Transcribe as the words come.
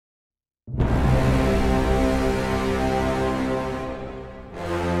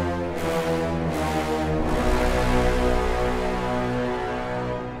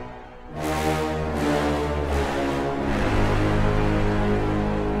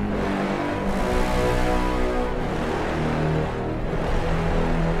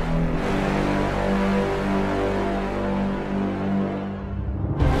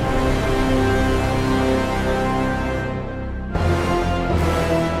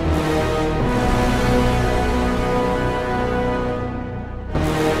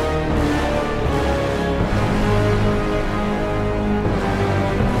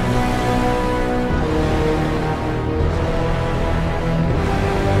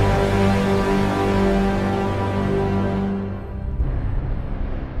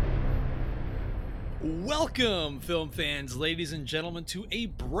Welcome, film fans, ladies and gentlemen, to a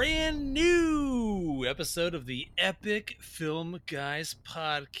brand new episode of the Epic Film Guys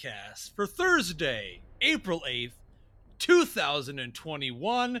podcast for Thursday, April 8th,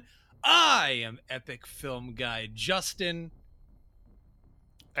 2021. I am Epic Film Guy Justin.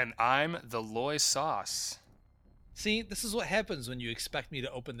 And I'm the Loy Sauce. See, this is what happens when you expect me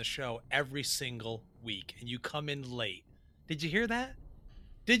to open the show every single week and you come in late. Did you hear that?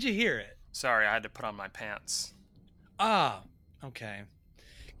 Did you hear it? Sorry, I had to put on my pants. Ah, okay.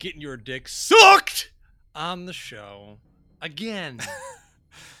 Getting your dick sucked on the show again.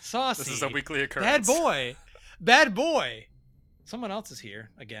 Saucy. This is a weekly occurrence. Bad boy. Someone else is here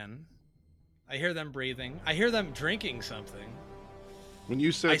again. I hear them breathing. I hear them drinking something. When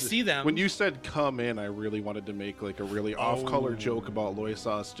you said I see them. When you said come in, I really wanted to make like a really off-color joke about Loy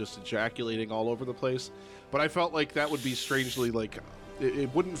Sauce just ejaculating all over the place, but I felt like that would be strangely like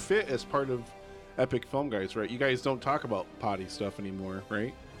it wouldn't fit as part of Epic Film Guys, right? You guys don't talk about potty stuff anymore,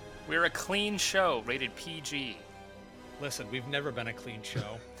 right? We're a clean show, rated PG. Listen, we've never been a clean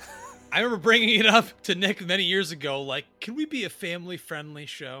show. I remember bringing it up to Nick many years ago, like, can we be a family-friendly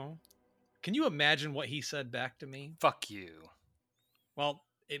show? Can you imagine what he said back to me? Fuck you. Well,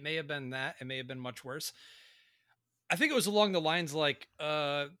 it may have been that. It may have been much worse. I think it was along the lines like,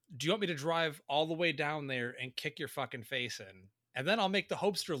 do you want me to drive all the way down there and kick your fucking face in? And then I'll make the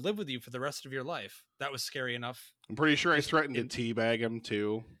Hopester live with you for the rest of your life. That was scary enough. I'm pretty sure I threatened to teabag him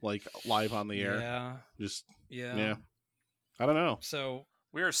too, like live on the air. Yeah. I don't know. So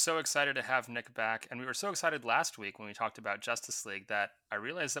we are so excited to have Nick back, and we were so excited last week when we talked about Justice League that I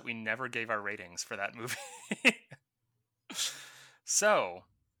realized that we never gave our ratings for that movie. So,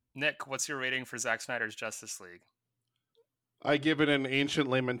 Nick, what's your rating for Zack Snyder's Justice League? I give it an ancient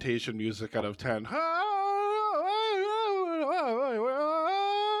lamentation music out of 10.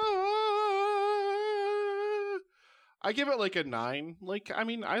 I give it like a 9. Like, I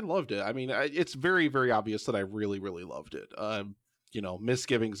mean, I loved it. I mean, it's very, very obvious that I really, really loved it.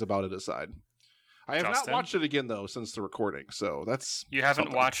 Misgivings about it aside. I have not watched it again, though, since the recording, so that's... You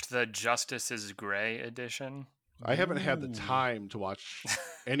haven't watched the Justice is Gray edition? I haven't had the time to watch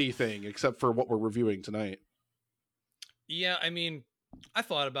anything except for what we're reviewing tonight. Yeah, I mean, I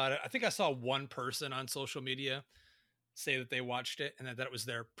thought about it. I think I saw one person on social media say that they watched it and that it was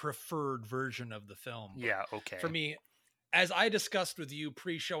their preferred version of the film. But yeah, okay. For me, as I discussed with you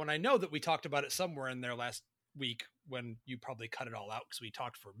pre-show, and I know that we talked about it somewhere in there last week when you probably cut it all out because we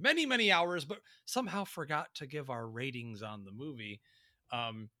talked for many, many hours, but somehow forgot to give our ratings on the movie.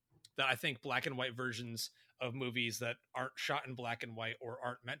 That I think black and white versions of movies that aren't shot in black and white or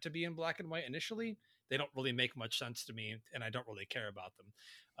aren't meant to be in black and white initially, they don't really make much sense to me, and I don't really care about them.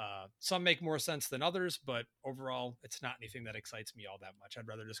 Some make more sense than others, but overall, it's not anything that excites me all that much. I'd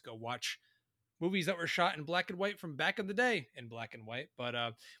rather just go watch movies that were shot in black and white from back in the day in black and white. But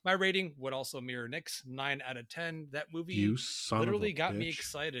my rating would also mirror Nick's, 9 out of 10. That movie literally got me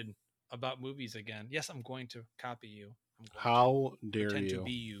excited about movies again. Yes, I'm going to copy you. How dare pretend you? To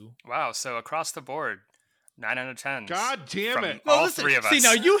be you. Wow, so across the board, 9 out of 10. God damn it! All three of us. See,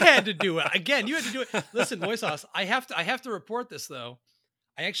 now you had to do it again. You had to do it. Listen, Loy Sauce, I have to report this though.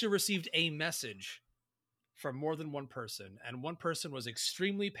 I actually received a message from more than one person, and one person was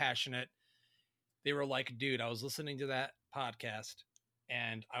extremely passionate. They were like, "Dude, I was listening to that podcast,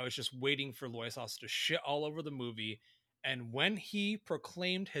 and I was just waiting for Loy Sauce to shit all over the movie. And when he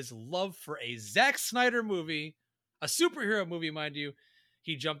proclaimed his love for a Zack Snyder movie, a superhero movie, mind you,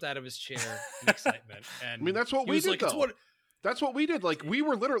 he jumped out of his chair in excitement." And I mean, that's what we did, like, though. That's what we did. Like, we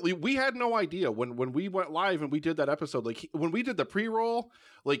were literally, we had no idea when we went live and we did that episode. Like, when we did the pre-roll,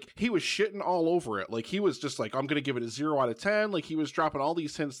 like, he was shitting all over it. Like, he was just like, I'm going to give it a 0 out of 10. Like, he was dropping all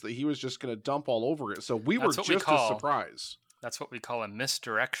these hints that he was just going to dump all over it. So we were just as surprised. That's what we call a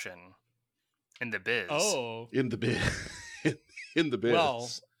misdirection in the biz. Oh. In the biz. In the biz.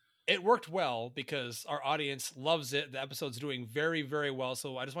 Well, it worked well because our audience loves it. The episode's doing very, very well.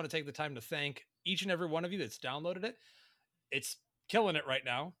 So I just want to take the time to thank each and every one of you that's downloaded it. It's killing it right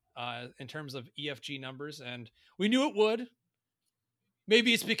now in terms of EFG numbers, and we knew it would.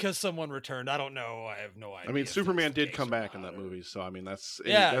 Maybe it's because someone returned. I don't know. I have no idea. I mean, Superman did come back in that movie, so I mean, that's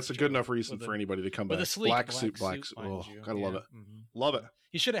a good enough reason for anybody to come back. With a sleek black suit. Oh, gotta love it. Mm-hmm. Love it.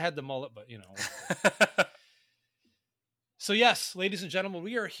 He should have had the mullet, but you know. So yes, ladies and gentlemen,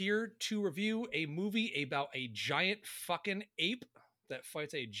 we are here to review a movie about a giant fucking ape that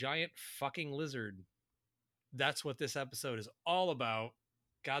fights a giant fucking lizard. That's what this episode is all about.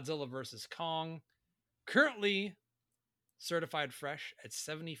 Godzilla vs. Kong. Currently certified fresh at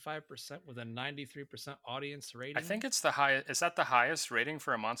 75% with a 93% audience rating. I think it's the highest. Is that the highest rating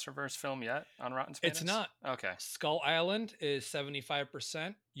for a MonsterVerse film yet on Rotten Tomatoes? It's not. Okay. Skull Island is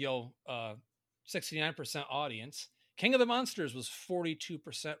 75%. 69% audience. King of the Monsters was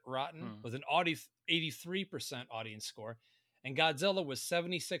 42% rotten with an 83% audience score. And Godzilla was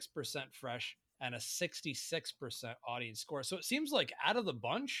 76% fresh and a 66% audience score. So it seems like out of the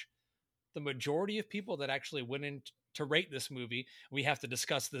bunch, the majority of people that actually went in to rate this movie, we have to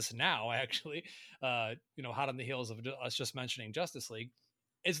discuss this now, actually, hot on the heels of us just mentioning Justice League,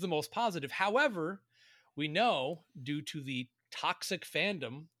 is the most positive. However, we know due to the toxic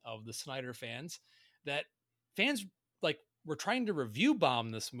fandom of the Snyder fans that fans we're trying to review bomb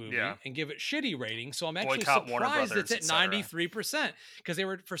this movie and give it shitty ratings. So I'm actually Boycott surprised it's at 93% because they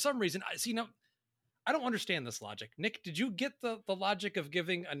were, for some reason, I don't understand this logic. Nick, did you get the logic of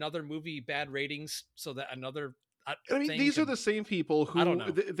giving another movie bad ratings so that another these are the same people who, I don't know.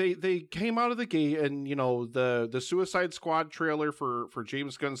 They came out of the gate, and the Suicide Squad trailer for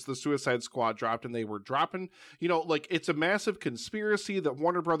James Gunn's The Suicide Squad dropped, and they were dropping, it's a massive conspiracy that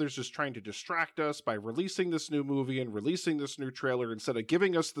Warner Brothers is trying to distract us by releasing this new movie and releasing this new trailer instead of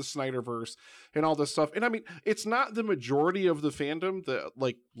giving us the Snyderverse and all this stuff. And I mean, it's not the majority of the fandom that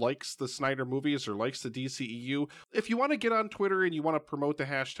likes the Snyder movies or likes the DCEU. If you want to get on Twitter and you want to promote the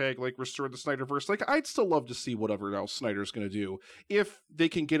hashtag restore the Snyderverse, I'd still love to see whatever else Snyder's going to do if they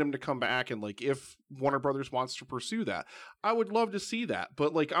can get him to come back, and if Warner Brothers wants to pursue that. I would love to see that,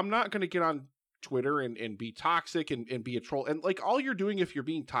 but I'm not going to get on Twitter and be toxic and be a troll. And all you're doing if you're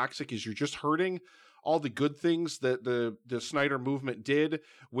being toxic is you're just hurting all the good things that the Snyder movement did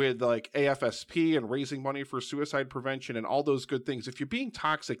with AFSP and raising money for suicide prevention and all those good things. If you're being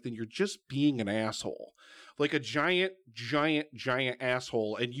toxic, then you're just being an asshole. A giant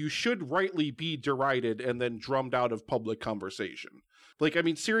asshole, and you should rightly be derided and then drummed out of public conversation.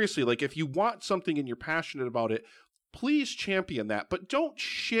 Seriously, if you want something and you're passionate about it, please champion that, but don't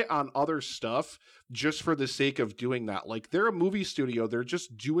shit on other stuff just for the sake of doing that. They're a movie studio. They're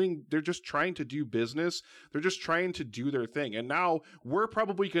just trying to do business. They're just trying to do their thing. And now we're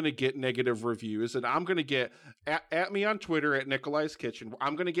probably going to get negative reviews, and I'm going to get at me on Twitter at Nikolai's Kitchen.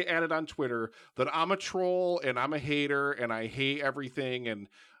 I'm going to get added on Twitter that I'm a troll and I'm a hater and I hate everything and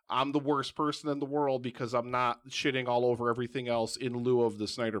I'm the worst person in the world because I'm not shitting all over everything else in lieu of the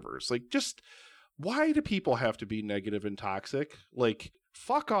Snyderverse. Why do people have to be negative and toxic?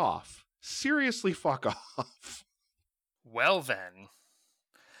 Fuck off. Seriously, fuck off. Well, then,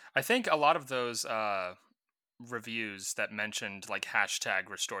 I think a lot of those reviews that mentioned hashtag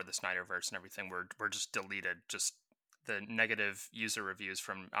restore the Snyderverse and everything were just deleted. Just the negative user reviews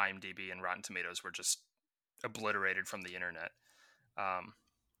from IMDb and Rotten Tomatoes were just obliterated from the internet,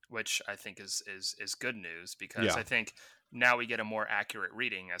 which I think is good news because I think now we get a more accurate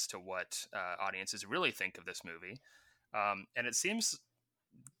reading as to what audiences really think of this movie. And it seems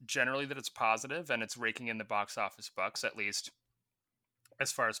generally that it's positive and it's raking in the box office bucks, at least as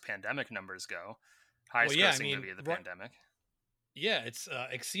far as pandemic numbers go. Highest grossing movie of the pandemic. Yeah, it's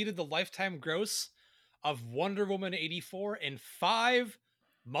exceeded the lifetime gross of Wonder Woman 84 in 5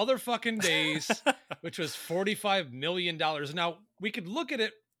 motherfucking days, which was $45 million. Now, we could look at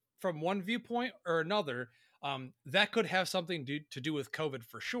it from one viewpoint or another. That could have something to do with COVID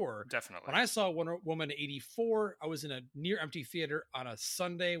for sure. Definitely. When I saw Wonder Woman 84, I was in a near empty theater on a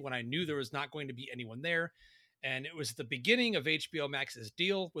Sunday when I knew there was not going to be anyone there. And it was the beginning of HBO Max's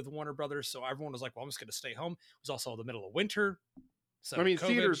deal with Warner Brothers. So everyone was like, well, I'm just going to stay home. It was also the middle of winter. So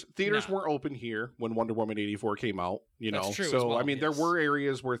COVID, theaters weren't open here when Wonder Woman 84 came out, That's true so well, there were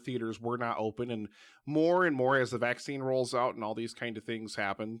areas where theaters were not open, and more as the vaccine rolls out and all these kind of things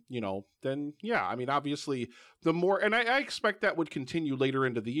happen, then obviously the more, and I expect that would continue later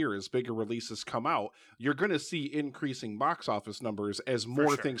into the year as bigger releases come out. You're going to see increasing box office numbers as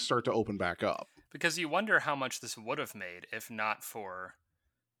more things start to open back up. Because you wonder how much this would have made if not for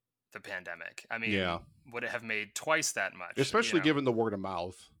the pandemic. Would it have made twice that much? Especially given the word of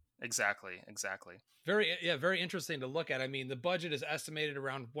mouth. Exactly. Very interesting to look at. The budget is estimated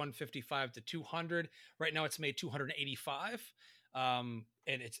around 155 to 200. Right now it's made 285. And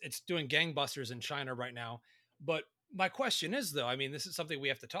it's doing gangbusters in China right now. But my question is, though, this is something we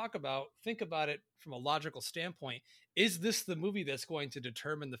have to talk about. Think about it from a logical standpoint. Is this the movie that's going to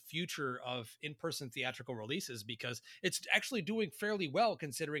determine the future of in-person theatrical releases? Because it's actually doing fairly well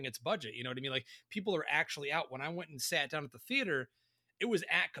considering its budget. You know what I mean? People are actually out. When I went and sat down at the theater, it was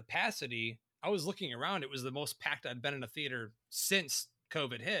at capacity. I was looking around. It was the most packed I'd been in a theater since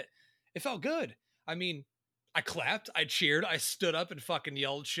COVID hit. It felt good. I clapped, I cheered, I stood up and fucking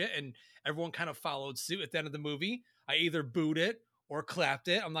yelled shit, and everyone kind of followed suit at the end of the movie. I either booed it or clapped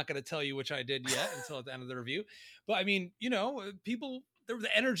it. I'm not going to tell you which I did yet until at the end of the review. But I mean, people, the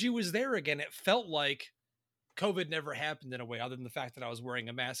energy was there again. It felt like COVID never happened in a way, other than the fact that I was wearing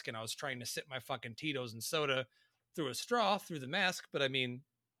a mask and I was trying to sip my fucking Tito's and soda through a straw through the mask. But I mean,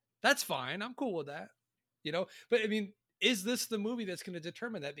 that's fine. I'm cool with that, but I mean, is this the movie that's going to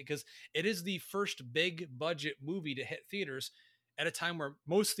determine that? Because it is the first big budget movie to hit theaters at a time where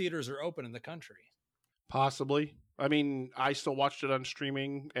most theaters are open in the country. Possibly. I mean, I still watched it on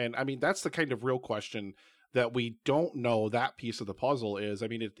streaming. And I mean, that's the kind of real question that we don't know. That piece of the puzzle is, I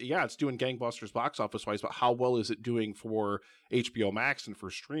mean, it's doing gangbusters box office wise, but how well is it doing for HBO Max and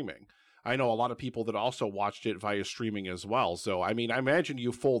for streaming? I know a lot of people that also watched it via streaming as well. So, I mean, I imagine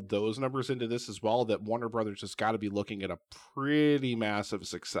you fold those numbers into this as well, that Warner Brothers has got to be looking at a pretty massive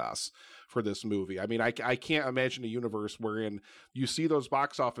success for this movie. I mean, I can't imagine a universe wherein you see those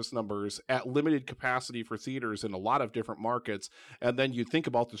box office numbers at limited capacity for theaters in a lot of different markets, and then you think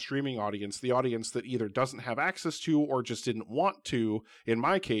about the streaming audience, the audience that either doesn't have access to or just didn't want to, in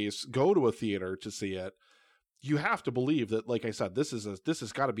my case, go to a theater to see it. You have to believe that, like I said, this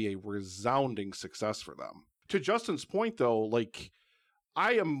has got to be a resounding success for them. To Justin's point, though, like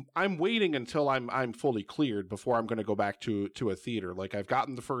I'm waiting until I'm fully cleared before I'm going to go back to a theater. Like, I've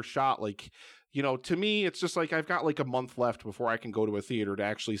gotten the first shot. Like, to me, it's just like I've got like a month left before I can go to a theater to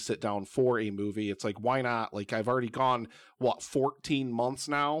actually sit down for a movie. It's like, why not? Like, I've already gone 14 months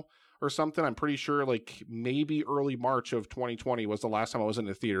now or something. I'm pretty sure like maybe early March of 2020 was the last time I was in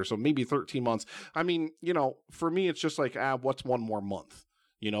the theater. So maybe 13 months. I mean, for me, it's just like, what's one more month?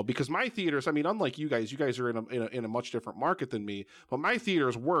 Because my theaters, I mean, unlike you guys are in a much different market than me, but my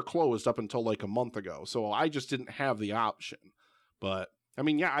theaters were closed up until like a month ago. So I just didn't have the option. But I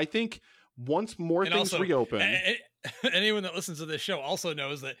mean, yeah, I think once more things reopen. Anyone that listens to this show also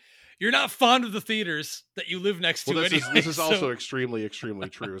knows that you're not fond of the theaters that you live next to. This is also extremely, extremely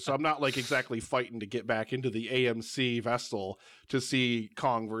true. So I'm not like exactly fighting to get back into the AMC Vestal to see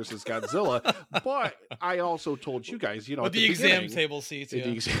Kong versus Godzilla. But I also told you guys, with the exam table seats. The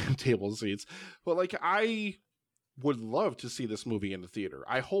exam table seats. But like, I would love to see this movie in the theater.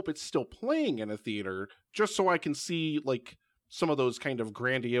 I hope it's still playing in a theater just so I can see like some of those kind of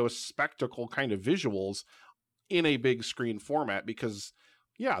grandiose spectacle kind of visuals in a big screen format, because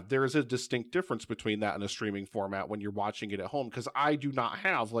yeah, there is a distinct difference between that and a streaming format when you're watching it at home, because I do not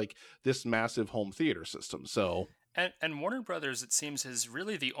have like this massive home theater system. So and Warner Brothers, it seems, is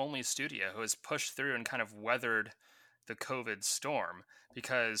really the only studio who has pushed through and kind of weathered the COVID storm,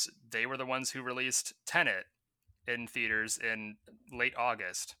 because they were the ones who released Tenet in theaters in late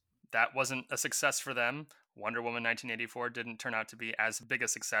August. That wasn't a success for them. Wonder Woman 1984 didn't turn out to be as big a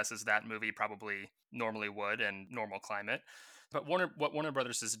success as that movie probably normally would in normal climate. But what Warner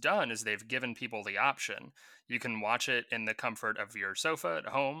Brothers has done is they've given people the option. You can watch it in the comfort of your sofa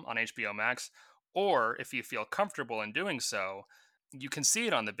at home on HBO Max, or if you feel comfortable in doing so, you can see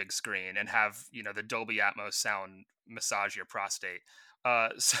it on the big screen and have, the Dolby Atmos sound massage your prostate.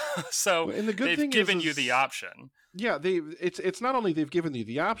 So and the good they've thing given you the option. Yeah, it's not only they've given you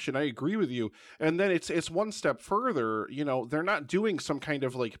the option, I agree with you, and then it's one step further. They're not doing some kind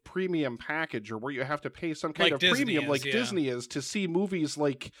of like premium package or where you have to pay some kind like of Disney premium like yeah. Disney is to see movies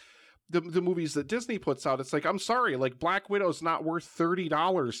like the movies that Disney puts out. It's like, I'm sorry, like Black Widow's not worth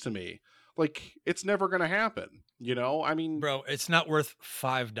 $30 to me. Like, it's never gonna happen. I mean, bro, it's not worth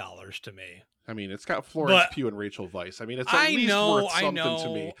 $5 to me. I mean, it's got Florence Pugh and Rachel Weisz. I mean, it's at least worth something to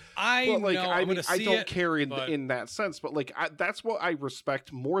me. I don't care in that sense, but like, that's what I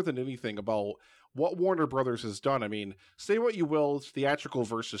respect more than anything about what Warner Brothers has done. I mean, say what you will, theatrical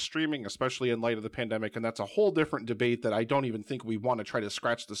versus streaming, especially in light of the pandemic, and that's a whole different debate that I don't even think we want to try to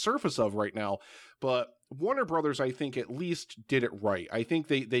scratch the surface of right now. But Warner Brothers, I think, at least did it right. I think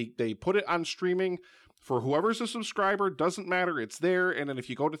they put it on streaming. For whoever's a subscriber, doesn't matter, it's there. And then if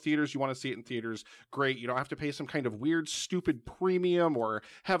you go to theaters, you want to see it in theaters, great. You don't have to pay some kind of weird, stupid premium or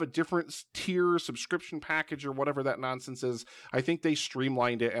have a different tier subscription package or whatever that nonsense is. I think they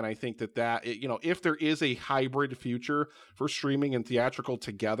streamlined it, and I think that if there is a hybrid future for streaming and theatrical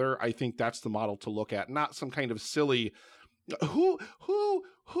together, I think that's the model to look at, not some kind of silly... I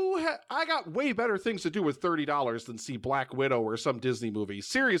got way better things to do with $30 than see Black Widow or some Disney movie.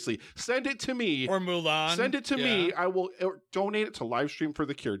 Seriously, send it to me. Or Mulan. Send it to me. I will donate it to Livestream for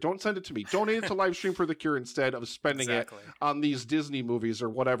the Cure. Don't send it to me. Donate it to Livestream for the Cure instead of spending it on these Disney movies or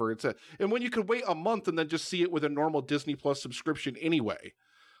whatever. And when you could wait a month and then just see it with a normal Disney Plus subscription anyway.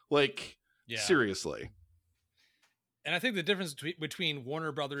 Like, seriously. And I think the difference between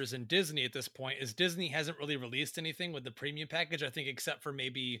Warner Brothers and Disney at this point is Disney hasn't really released anything with the premium package, I think, except for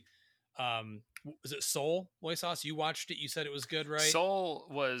maybe Was it Soul, Loy Sauce? You watched it. You said it was good, right? Soul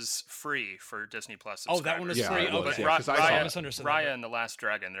was free for Disney Plus Oh, that one was subscribers. free. it was, Okay, yeah, 'cause I saw I it. misunderstood. Raya and the Last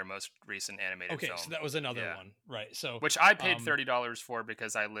Dragon, their most recent animated Okay, film. so that was another Yeah. one, right? So Which I paid $30 for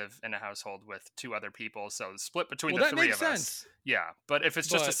because I live in a household with 2 other people, so split between the that 3 makes of us. sense. Yeah, but if it's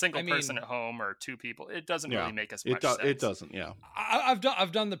just a But, single I mean- person at home or 2 people, it doesn't Yeah. really make as much sense. It doesn't. Yeah. I've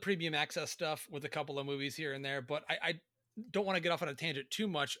done the premium access stuff with a couple of movies here and there, but I don't want to get off on a tangent too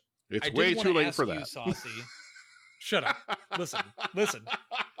much. It's I did way wanna too late ask for you, that. Saucy. Shut up. Listen.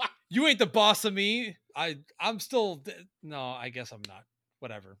 You ain't the boss of me. I'm still no, I guess I'm not.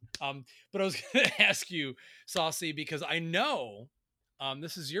 Whatever. But I was gonna ask you, Saucy, because I know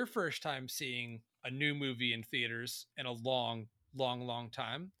this is your first time seeing a new movie in theaters in a long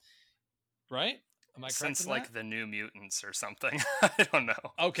time. Right? Am I correct? Since in like that? the New Mutants or something. I don't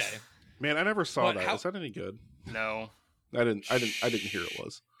know. Okay. Man, I never saw But that. how- Was that any good? No. I didn't hear it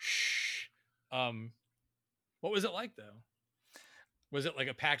was. Shh. What was it like though? Was it like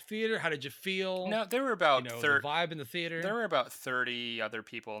a packed theater? How did you feel? No, there were about the 30 vibe in the theater. There were about 30 other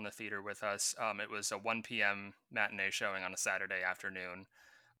people in the theater with us. It was a 1 p.m. matinee showing on a Saturday afternoon.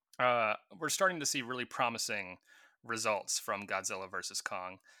 We're starting to see really promising results from Godzilla vs.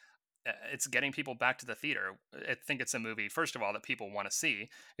 Kong. It's getting people back to the theater. I think it's a movie, first of all, that people want to see.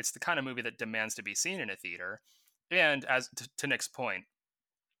 It's the kind of movie that demands to be seen in a theater. And as to Nick's point,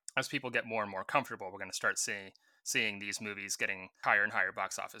 as people get more and more comfortable, we're going to start seeing these movies getting higher and higher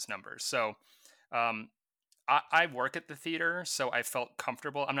box office numbers. So I work at the theater, so I felt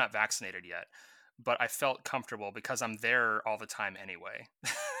comfortable. I'm not vaccinated yet, but I felt comfortable because I'm there all the time anyway,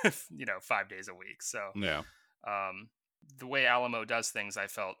 5 days a week. So Yeah. the way Alamo does things, I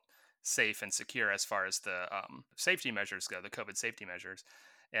felt safe and secure as far as the safety measures go, the COVID safety measures.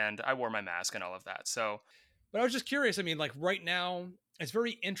 And I wore my mask and all of that. So, But I was just curious. I mean, like right now, it's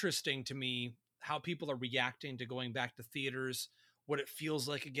very interesting to me how people are reacting to going back to theaters, what it feels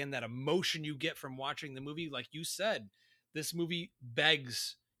like, again, that emotion you get from watching the movie. Like you said, this movie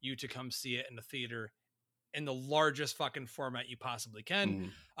begs you to come see it in the theater in the largest fucking format you possibly can.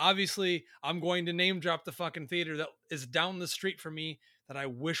 Mhm. Obviously, I'm going to name drop the fucking theater that is down the street from me that I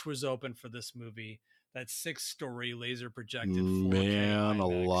wish was open for this movie. That 6-story laser projected 4K Man IMAX.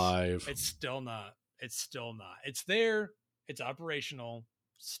 alive. It's still not. It's there. It's operational.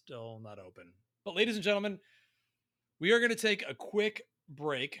 Still not open. But ladies and gentlemen, we are going to take a quick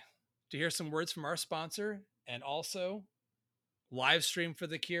break to hear some words from our sponsor and also live stream for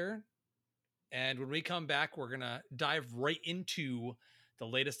The Cure. And when we come back, we're going to dive right into the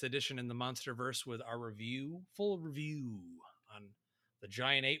latest edition in the Monsterverse with our full review on the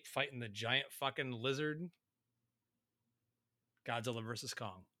giant ape fighting the giant fucking lizard. Godzilla vs.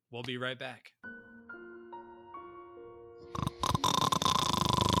 Kong. We'll be right back.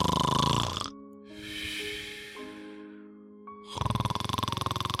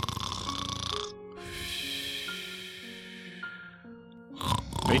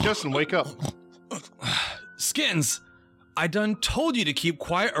 Hey, Justin, wake up. Skins, I done told you to keep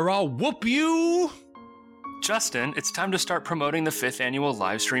quiet or I'll whoop you. Justin, it's time to start promoting the 5th annual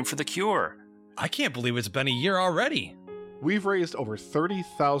live stream for The Cure. I can't believe it's been a year already. We've raised over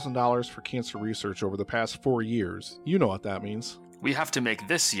 $30,000 for cancer research over the past 4 years. You know what that means. We have to make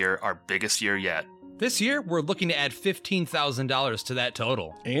this year our biggest year yet. This year, we're looking to add $15,000 to that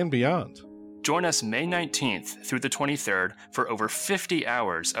total. And beyond. Join us May 19th through the 23rd for over 50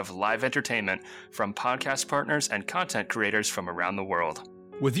 hours of live entertainment from podcast partners and content creators from around the world.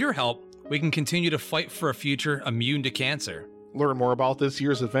 With your help, we can continue to fight for a future immune to cancer. Learn more about this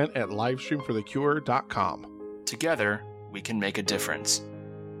year's event at livestreamforthecure.com. Together, we can make a difference.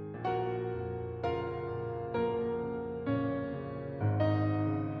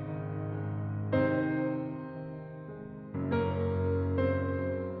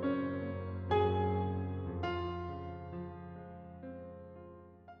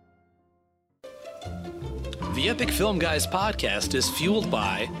 The Epic Film Guys podcast is fueled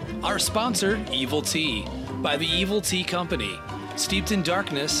by our sponsor, Evil Tea, by the Evil Tea Company. Steeped in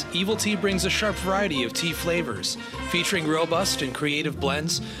darkness, Evil Tea brings a sharp variety of tea flavors, featuring robust and creative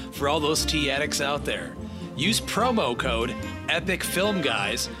blends for all those tea addicts out there. Use promo code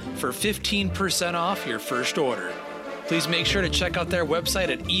EPICFilmGuys for 15% off your first order. Please make sure to check out their website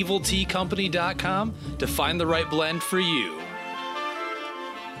at evilteacompany.com to find the right blend for you.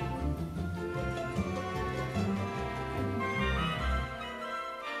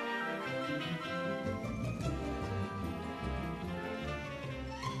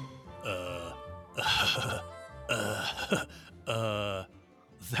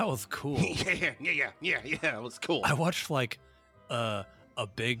 That was cool. Yeah, it was cool. I watched like a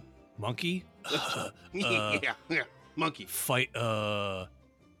big monkey Yeah, monkey. fight a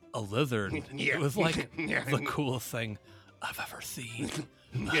lizard. Yeah. It was like Yeah. the coolest thing I've ever seen.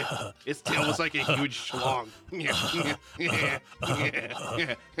 Yeah. Its tail was like a huge schlong. Yeah. Yeah.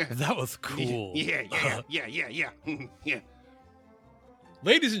 Yeah. Yeah. That was cool. Yeah.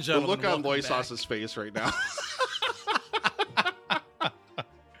 Ladies and The gentlemen, look on welcome back. Loisos's face right now.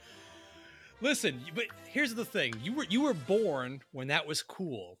 Listen, but here's the thing: you were born when that was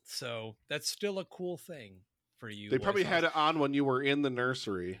cool, so that's still a cool thing for you. They probably Loisos. had it on when you were in the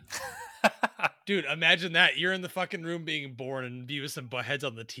nursery. Dude, imagine that. You're in the fucking room being born and Beavis and Butthead's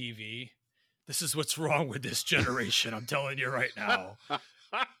on the TV. This is what's wrong with this generation. I'm telling you right now.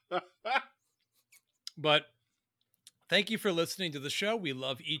 But thank you for listening to the show. We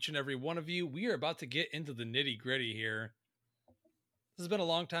love each and every one of you. We are about to get into the nitty gritty here. This has been a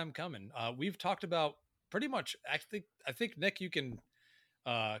long time coming. We've talked about pretty much, I think Nick, you can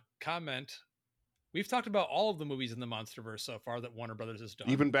comment. We've talked about all of the movies in the Monsterverse so far that Warner Brothers has done.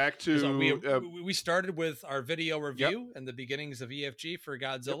 Even back to So we started with our video review and the beginnings of EFG for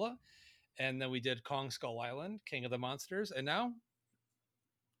Godzilla. And then we did Kong Skull Island, King of the Monsters. And now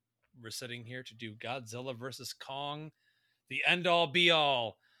we're sitting here to do Godzilla versus Kong, the end all be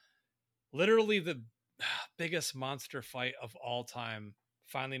all. Literally the biggest monster fight of all time,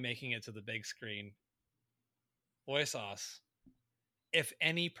 finally making it to the big screen. Loisos. If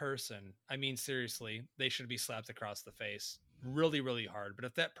any person, I mean, seriously, they should be slapped across the face really, really hard. But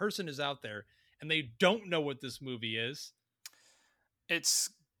if that person is out there and they don't know what this movie is, It's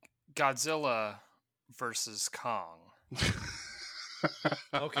Godzilla versus Kong.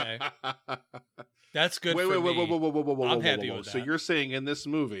 Okay. that's good Wait, for wait, me. whoa, I'm happy with So that. you're saying in this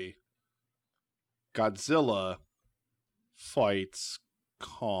movie, Godzilla fights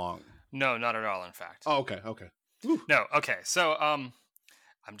Kong? No, not at all, in fact. Oh, okay. No, okay. So I'm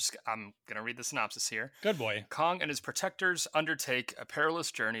gonna read the synopsis here. Good boy. Kong and his protectors undertake a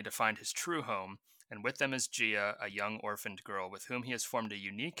perilous journey to find his true home, and with them is Gia, a young orphaned girl with whom he has formed a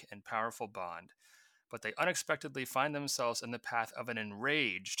unique and powerful bond. But they unexpectedly find themselves in the path of an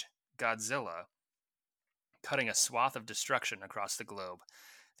enraged Godzilla, cutting a swath of destruction across the globe.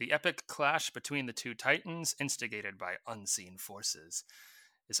 The epic clash between the two titans, instigated by unseen forces,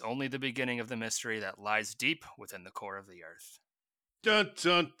 is only the beginning of the mystery that lies deep within the core of the earth. Dun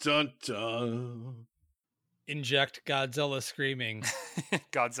dun dun dun. Inject Godzilla screaming.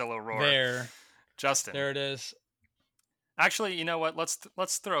 Godzilla roar. There. Justin. There it is. Actually, you know what?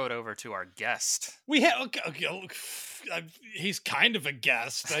 Let's throw it over to our guest. We have. Okay, he's kind of a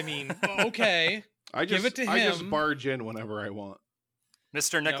guest. I mean, okay. Give it to I just him. barge in whenever I want.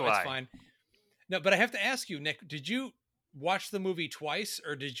 Mr. Nikolai. No, it's fine. No, but I have to ask you, Nick, did you watch the movie twice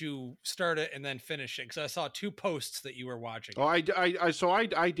or did you start it and then finish it? Because I saw 2 posts that you were watching. Oh, I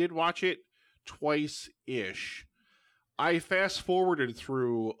did watch it twice-ish. I fast forwarded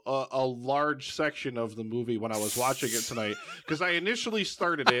through a large section of the movie when I was watching it tonight because I initially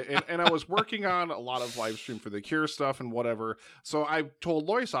started it and I was working on a lot of live stream for the Cure stuff and whatever. So I told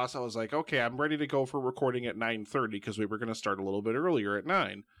Loisos, I was like, okay, I'm ready to go for recording at 9:30 because we were going to start a little bit earlier at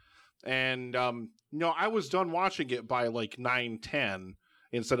 9. And no, I was done watching it by like 9:10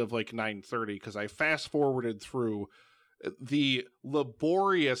 instead of like 9:30 because I fast forwarded through the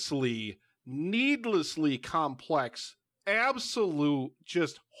laboriously, needlessly complex, absolute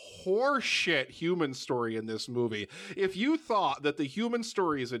just horseshit human story in this movie. If you thought that the human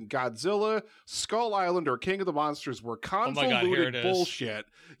stories in Godzilla, Skull Island, or King of the Monsters were convoluted bullshit,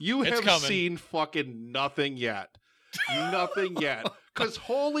 you have seen fucking nothing yet. Nothing yet. Because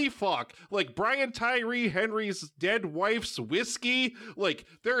holy fuck, like Brian Tyree Henry's dead wife's whiskey, like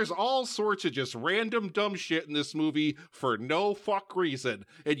there's all sorts of just random dumb shit in this movie for no fuck reason.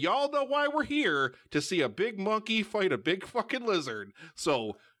 And y'all know why we're here, to see a big monkey fight a big fucking lizard.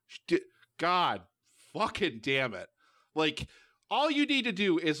 So, God fucking damn it. Like, all you need to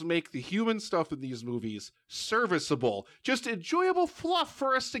do is make the human stuff in these movies serviceable, just enjoyable fluff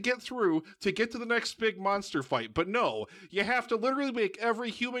for us to get through to get to the next big monster fight. But no, you have to literally make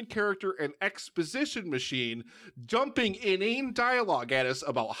every human character an exposition machine, dumping inane dialogue at us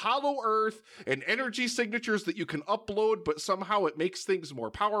about Hollow Earth and energy signatures that you can upload, but somehow it makes things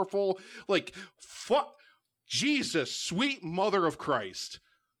more powerful. Like, fuck. Jesus, sweet mother of Christ.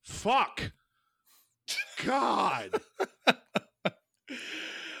 Fuck. God.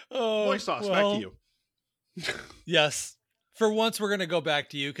 Loisos, back to you. Yes. For once, we're going to go back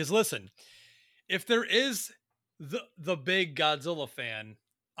to you. Because listen, if there is the big Godzilla fan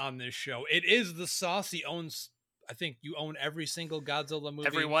on this show, it is the Saucy owns, I think you own every single Godzilla movie.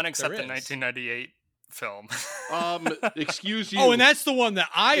 Everyone except the is. 1998 film. Excuse you. Oh, and that's the one that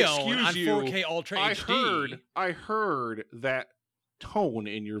I own on Excuse 4K Ultra HD. I heard that tone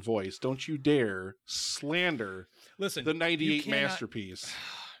in your voice. Don't you dare slander Listen, the 98 you cannot- masterpiece.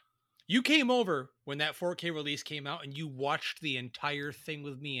 You came over when that 4K release came out and you watched the entire thing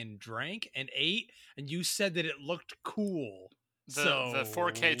with me and drank and ate, and you said that it looked cool. The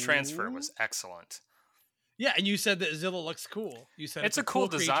 4K transfer was excellent. Yeah, and you said that Zilla looks cool. You said It's a cool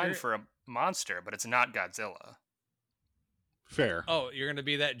creature. design for a monster, but it's not Godzilla. Fair. Oh, you're gonna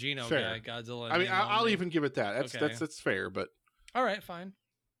be that Geno Fair. guy, Godzilla. I mean, name I'll only. even give it that. That's fair, but All right, fine.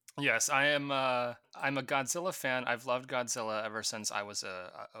 Yes, I am. I'm a Godzilla fan. I've loved Godzilla ever since I was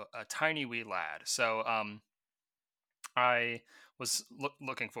a tiny wee lad. So I was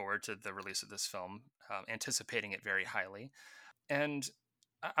looking forward to the release of this film, anticipating it very highly, and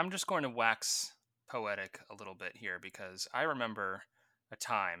I'm just going to wax poetic a little bit here because I remember a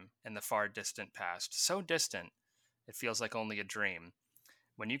time in the far distant past, so distant it feels like only a dream,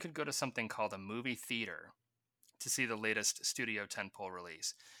 when you could go to something called a movie theater to see the latest Studio tentpole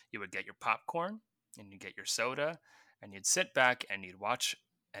release. You would get your popcorn and you'd get your soda and you'd sit back and you'd watch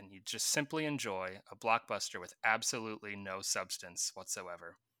and you'd just simply enjoy a blockbuster with absolutely no substance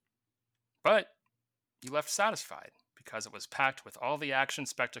whatsoever. But you left satisfied because it was packed with all the action,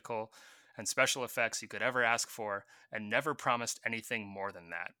 spectacle, and special effects you could ever ask for and never promised anything more than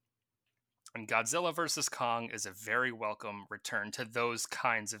that. And Godzilla vs. Kong is a very welcome return to those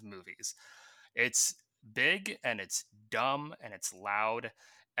kinds of movies. It's big and it's dumb and it's loud,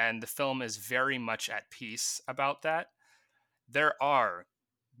 and the film is very much at peace about that. There are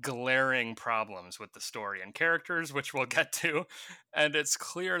glaring problems with the story and characters, which we'll get to, and it's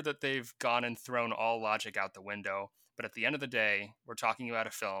clear that they've gone and thrown all logic out the window. But at the end of the day, we're talking about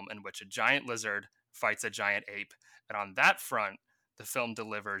a film in which a giant lizard fights a giant ape, and on that front, the film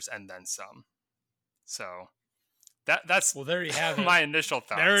delivers and then some. So that's Well, there you have it. my initial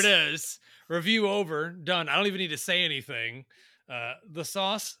thoughts. There it is. Review over. Done. I don't even need to say anything. The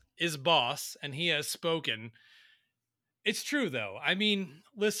sauce is boss, and he has spoken. It's true, though. I mean,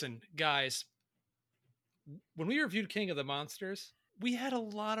 listen, guys. When we reviewed King of the Monsters, we had a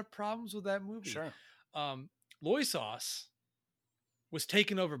lot of problems with that movie. Sure. Loisos was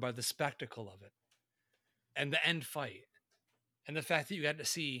taken over by the spectacle of it and the end fight and the fact that you got to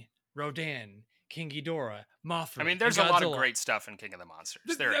see Rodan, King Ghidorah, Mothra. I mean, there's a lot of great stuff in King of the Monsters.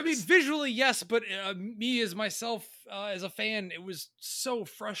 I mean, visually, yes, but me as myself, as a fan, it was so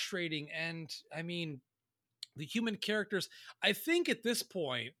frustrating. And I mean, the human characters, I think at this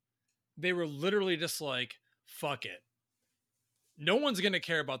point, they were literally just like, fuck it. No one's going to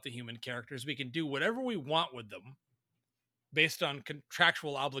care about the human characters. We can do whatever we want with them based on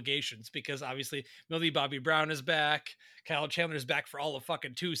contractual obligations, because obviously Millie Bobby Brown is back. Kyle Chandler's back for all the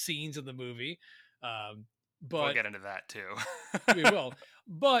fucking 2 scenes in the movie. But we'll get into that too. we will.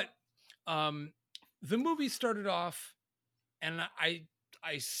 But the movie started off and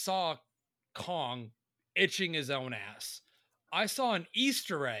I saw Kong itching his own ass. I saw an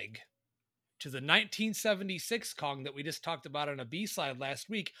Easter egg to the 1976 Kong that we just talked about on a B-side last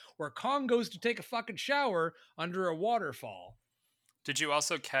week, where Kong goes to take a fucking shower under a waterfall. Did you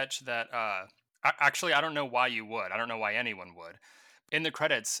also catch that? Actually, I don't know why you would. I don't know why anyone would. In the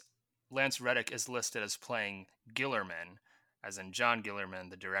credits, Lance Reddick is listed as playing Gillerman, as in John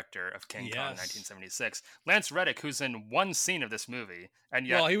Gillerman, the director of King Kong 1976. Lance Reddick, who's in one scene of this movie, and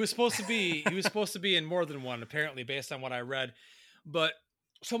yet, well, he was supposed to be in more than one, apparently, based on what I read. But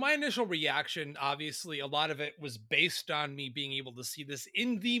so my initial reaction, obviously, a lot of it was based on me being able to see this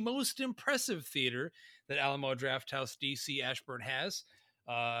in the most impressive theater that Alamo Drafthouse DC Ashburn has,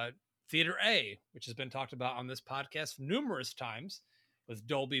 Theater A, which has been talked about on this podcast numerous times with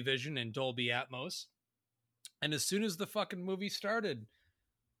Dolby Vision and Dolby Atmos. And as soon as the fucking movie started,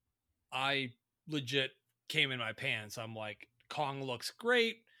 I legit came in my pants. I'm like, Kong looks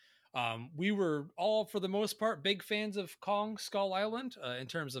great. We were all, for the most part, big fans of Kong Skull Island in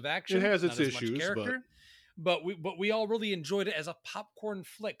terms of action. It has its not as much issues, character, but we all really enjoyed it as a popcorn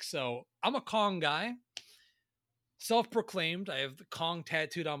flick. So I'm a Kong guy, self-proclaimed. I have the Kong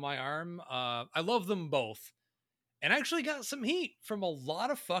tattooed on my arm. I love them both, and I actually got some heat from a lot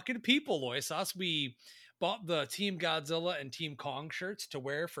of fucking people. Loisos, we bought the Team Godzilla and Team Kong shirts to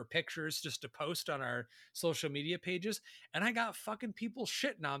wear for pictures just to post on our social media pages. And I got fucking people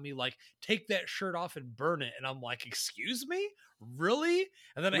shitting on me like, take that shirt off and burn it. And I'm like, excuse me? Really?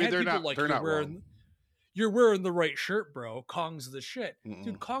 And then I had people like, you're wearing the right shirt, bro. Kong's the shit. Mm-mm.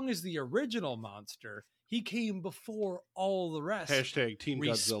 Dude, Kong is the original monster. He came before all the rest. Hashtag Team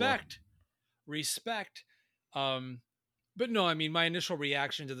Godzilla. Respect. But no, I mean, my initial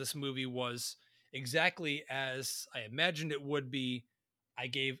reaction to this movie was, exactly as I imagined it would be. I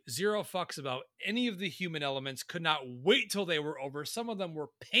gave zero fucks about any of the human elements, could not wait till they were over. Some of them were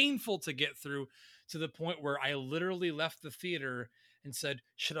painful to get through, to the point where I literally left the theater and said,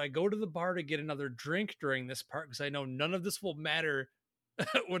 should I go to the bar to get another drink during this part? Because I know none of this will matter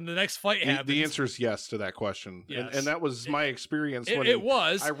when the next fight happens. The answer is yes to that question. Yes. And that was my experience when it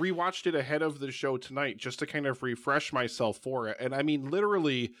was. I rewatched it ahead of the show tonight just to kind of refresh myself for it. And I mean,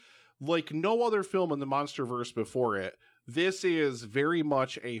 literally, like no other film in the Monsterverse before it, this is very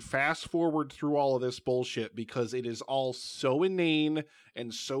much a fast forward through all of this bullshit because it is all so inane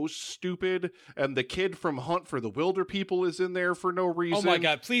and so stupid. And the kid from Hunt for the Wilder People is in there for no reason. Oh my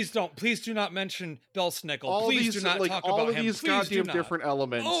God, please do not mention Belsnickel. Please do not talk all about of him. these Please goddamn different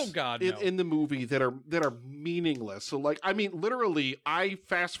elements Oh God, no. in the movie that are meaningless. So like, I mean, literally, I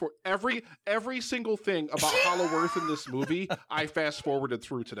fast forward every single thing about Hollow Earth in this movie. I fast forwarded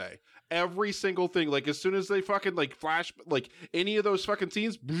through today. Every single thing, like as soon as they fucking like flash, like any of those fucking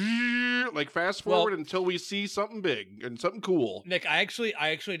scenes, like fast forward until we see something big and something cool. Nick, I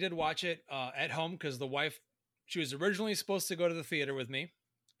actually did watch it at home because the wife, she was originally supposed to go to the theater with me,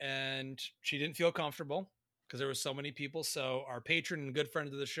 and she didn't feel comfortable because there were so many people. So our patron and good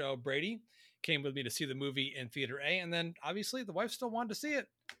friend of the show, Brady, came with me to see the movie in Theater A, and then obviously the wife still wanted to see it,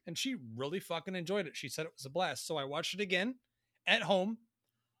 and she really fucking enjoyed it. She said it was a blast. So I watched it again at home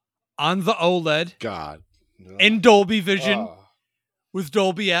on the OLED. God. In Dolby Vision with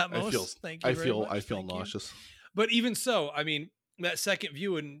Dolby Atmos. I feel nauseous. But even so, I mean, that second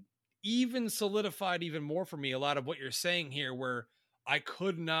view and even solidified even more for me a lot of what you're saying here, where I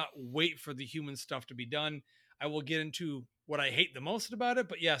could not wait for the human stuff to be done. I will get into what I hate the most about it,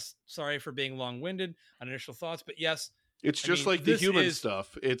 but yes, sorry for being long-winded on initial thoughts, but yes, it's just like the human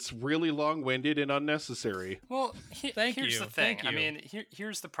stuff. It's really long-winded and unnecessary. Well, here's the thing. Thank you. I mean,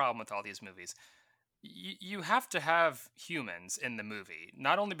 here's the problem with all these movies. You have to have humans in the movie,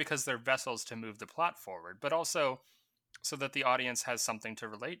 not only because they're vessels to move the plot forward, but also so that the audience has something to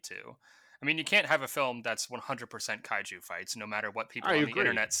relate to. I mean, you can't have a film that's 100% kaiju fights, no matter what people on the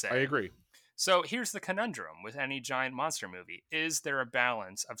internet say. I agree. So here's the conundrum with any giant monster movie. Is there a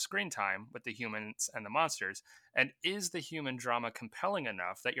balance of screen time with the humans and the monsters? And is the human drama compelling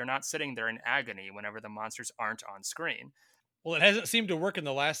enough that you're not sitting there in agony whenever the monsters aren't on screen? Well, it hasn't seemed to work in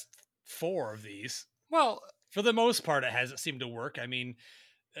the last 4 of these. Well, for the most part, it hasn't seemed to work. I mean,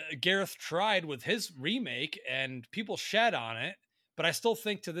 Gareth tried with his remake and people shat on it, but I still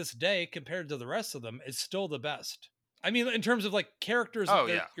think to this day, compared to the rest of them, it's still the best. I mean, in terms of like characters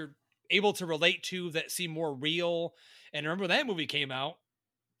that you're able to relate to that seem more real. And remember when that movie came out,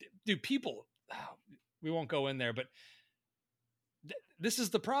 dude, people, we won't go in there, but this is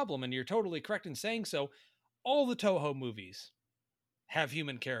the problem. And you're totally correct in saying so. All the Toho movies have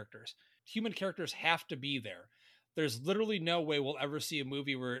human characters. Human characters have to be there. There's literally no way we'll ever see a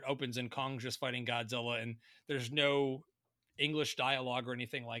movie where it opens and Kong's just fighting Godzilla and there's no English dialogue or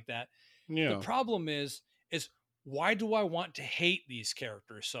anything like that. Yeah. The problem is why do I want to hate these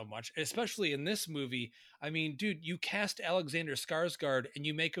characters so much? Especially in this movie. I mean, dude, you cast Alexander Skarsgård and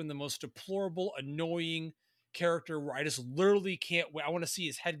you make him the most deplorable, annoying character where I just literally can't wait. I want to see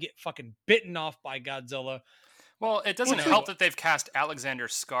his head get fucking bitten off by Godzilla. Well, it doesn't help that they've cast Alexander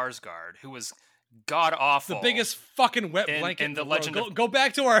Skarsgård, who was god awful. The biggest fucking wet blanket in the Legend of go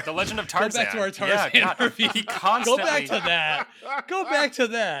back to our The Legend of Tarzan. Go back to our Tarzan review. He constantly Go back to that. Go back to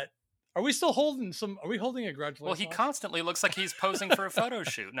that. Are we still holding a grudge? Well, he constantly looks like he's posing for a photo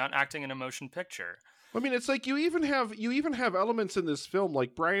shoot, not acting in a motion picture. I mean, it's like you even have elements in this film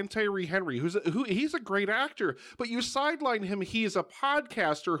like Brian Tyree Henry, he's a great actor, but you sideline him. He is a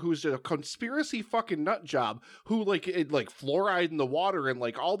podcaster who's a conspiracy fucking nut job who like fluoride in the water and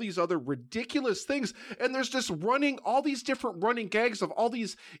like all these other ridiculous things. And there's just all these different running gags of all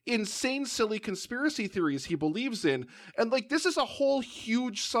these insane, silly conspiracy theories he believes in. And like, this is a whole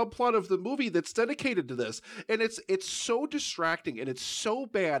huge subplot of the movie that's dedicated to this. And it's so distracting and it's so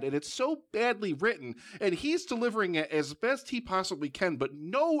bad and it's so badly written. And he's delivering it as best he possibly can, but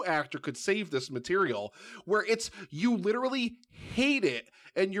no actor could save this material where you literally hate it.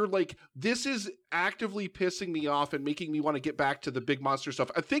 And you're like, this is actively pissing me off and making me want to get back to the big monster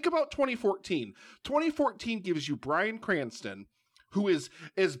stuff. I think about 2014. 2014 gives you Bryan Cranston, who is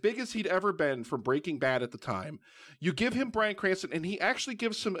as big as he'd ever been from Breaking Bad at the time. You give him Bryan Cranston, and he actually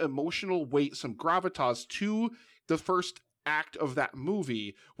gives some emotional weight, some gravitas to the first act of that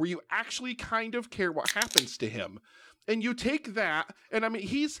movie where you actually kind of care what happens to him. And you take that, and I mean,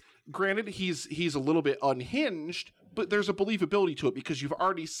 he's a little bit unhinged, but there's a believability to it because you've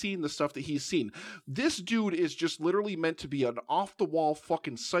already seen the stuff that he's seen. This dude is just literally meant to be an off-the-wall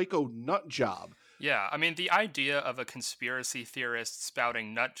fucking psycho nut job. Yeah, I mean, the idea of a conspiracy theorist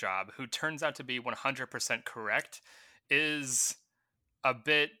spouting nut job who turns out to be 100% correct is a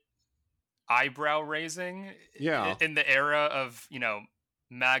bit eyebrow-raising in the era of,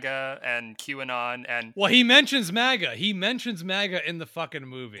 MAGA and QAnon and... Well, he mentions MAGA. He mentions MAGA in the fucking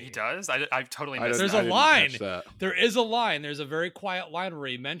movie. He does? I totally missed There's that. a line. There is a line. There's a very quiet line where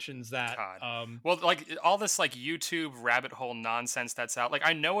he mentions that. Well, like, all this, like, YouTube rabbit hole nonsense that's out. Like,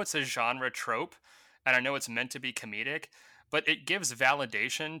 I know it's a genre trope, and I know it's meant to be comedic, but it gives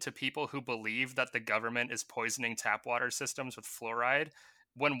validation to people who believe that the government is poisoning tap water systems with fluoride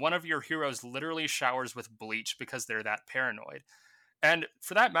when one of your heroes literally showers with bleach because they're that paranoid. And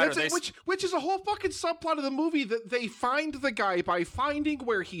for that matter, which is a whole fucking subplot of the movie that they find the guy by finding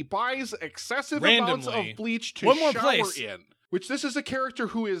where he buys excessive amounts of bleach to shower in. Which this is a character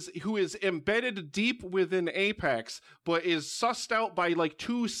who is embedded deep within Apex, but is sussed out by like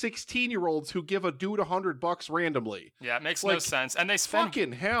two 16-year-olds who give a dude $100 randomly. Yeah, it makes no sense. And they spend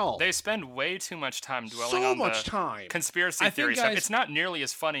fucking hell. They spend way too much time dwelling on the conspiracy theory stuff. It's not nearly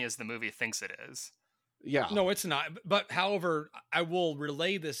as funny as the movie thinks it is. Yeah. No, it's not. But however, I will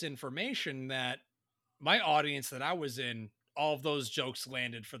relay this information that my audience that I was in, all of those jokes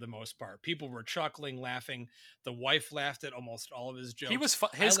landed for the most part. People were chuckling, laughing. The wife laughed at almost all of his jokes. He was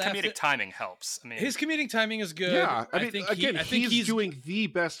his comedic timing helps. I mean, his comedic timing is good. Yeah, I think he's doing the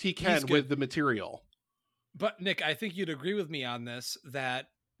best he can with the material. But Nick, I think you'd agree with me on this, that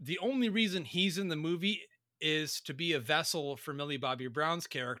the only reason he's in the movie is to be a vessel for Millie Bobby Brown's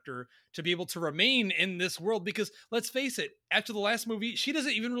character to be able to remain in this world. Because let's face it, after the last movie, she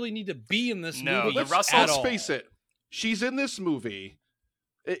doesn't even really need to be in this movie. Let's face it. She's in this movie,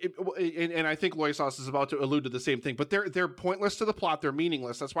 and I think Loisos is about to allude to the same thing, but they're pointless to the plot. They're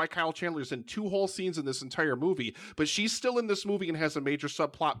meaningless. That's why Kyle Chandler's in 2 whole scenes in this entire movie, but she's still in this movie and has a major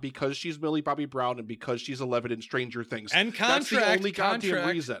subplot because she's Millie Bobby Brown and because she's 11 in Stranger Things. And that's the only goddamn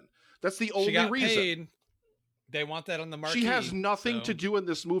reason. That's the only reason. Paid. They want that on the marquee. She has nothing to do in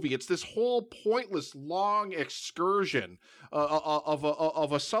this movie. It's this whole pointless, long excursion of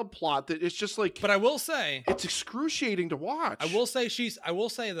a subplot that is just like. But I will say, it's excruciating to watch. I will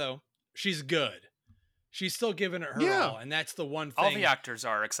say though, she's good. She's still giving it her all, and that's the one thing. All the actors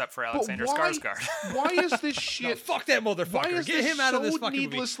are, except for Alexander Skarsgård. Why is this shit? No, fuck that motherfucker! Get him out of this fucking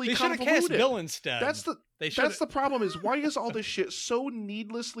movie. They should have cast Bill instead. That's the problem. Is why is all this shit so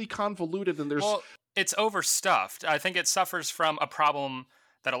needlessly convoluted? And there's it's overstuffed. I think it suffers from a problem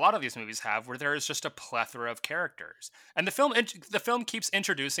that a lot of these movies have, where there is just a plethora of characters, and the film keeps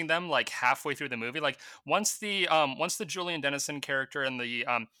introducing them like halfway through the movie. Like once the Julian Dennison character and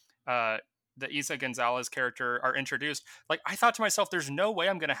the Isa Gonzalez character are introduced, like I thought to myself, there's no way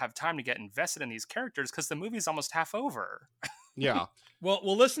I'm going to have time to get invested in these characters because the movie's almost half over. Yeah. Well,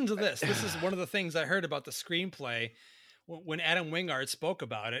 listen to this. This is one of the things I heard about the screenplay when Adam Wingard spoke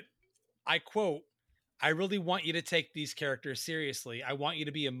about it. I quote, "I really want you to take these characters seriously. I want you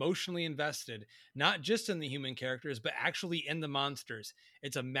to be emotionally invested, not just in the human characters, but actually in the monsters.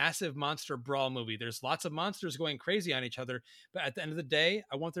 It's a massive monster brawl movie. There's lots of monsters going crazy on each other, but at the end of the day,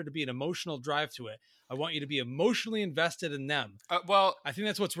 I want there to be an emotional drive to it. I want you to be emotionally invested in them." Well, I think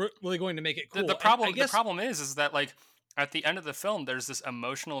that's what's really going to make it cool. The problem is that like at the end of the film, there's this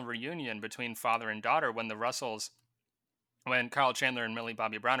emotional reunion between father and daughter when Kyle Chandler and Millie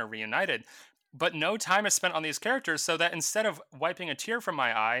Bobby Brown are reunited. But no time is spent on these characters, so that instead of wiping a tear from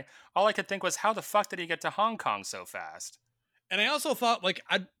my eye, all I could think was, how the fuck did he get to Hong Kong so fast? And I also thought, like,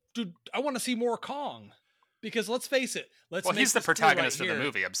 I want to see more Kong. Because let's face it. He's the protagonist of the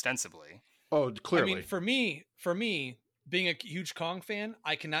movie, ostensibly. Oh, clearly. I mean, for me, being a huge Kong fan,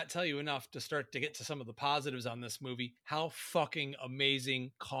 I cannot tell you enough to start to get to some of the positives on this movie. How fucking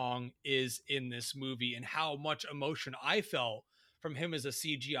amazing Kong is in this movie and how much emotion I felt from him as a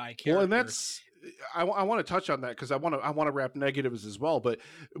CGI character. Well, and that's I want to touch on that because I want to wrap negatives as well. But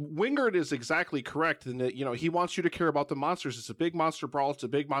Wingard is exactly correct in that he wants you to care about the monsters. It's a big monster brawl. It's a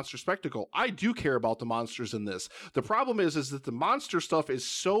big monster spectacle. I do care about the monsters in this. The problem is that the monster stuff is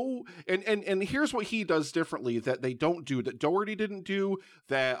so and here's what he does differently that they don't do, that Doherty didn't do,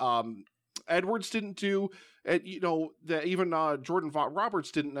 that Edwards didn't do, and that even Jordan Vaught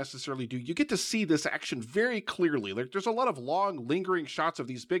Roberts didn't necessarily do. You get to see this action very clearly. Like there's a lot of long, lingering shots of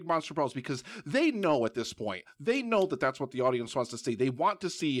these big monster brawls because they know at this point, they know that that's what the audience wants to see. They want to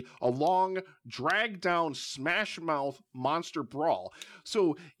see a long, drag down, smash mouth monster brawl.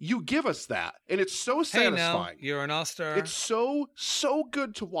 So you give us that, and it's so satisfying. You're an all-star. It's so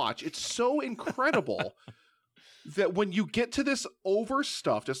good to watch. It's so incredible. that when you get to this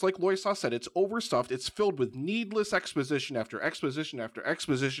overstuffed, it's like Loisaw said, it's overstuffed. It's filled with needless exposition after exposition after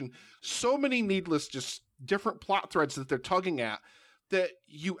exposition. So many needless, just different plot threads that they're tugging at, that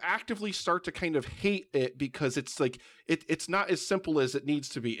you actively start to kind of hate it because it's like it's not as simple as it needs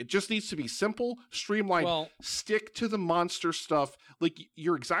to be. It just needs to be simple, streamlined, stick to the monster stuff. Like,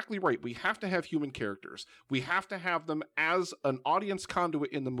 you're exactly right. We have to have human characters. We have to have them as an audience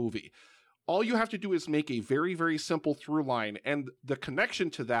conduit in the movie. All you have to do is make a very, very simple through line, and the connection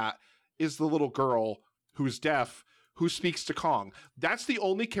to that is the little girl who's deaf, who speaks to Kong. That's the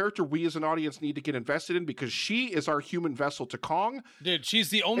only character we as an audience need to get invested in, because she is our human vessel to Kong. Dude, she's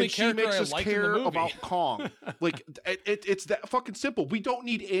the only character she makes I us like care in the movie. about Kong. Like, it's that fucking simple. We don't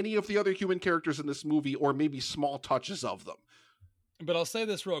need any of the other human characters in this movie, or maybe small touches of them. But I'll say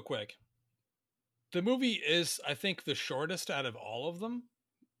this real quick. The movie is, I think, the shortest out of all of them.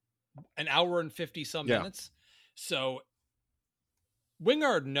 An hour and 50 some minutes. So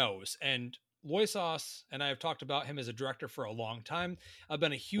Wingard knows, and Loisaw and I have talked about him as a director for a long time. I've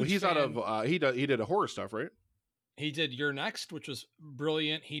been a huge he's fan. Out of he did a horror stuff, right? He did You're Next, which was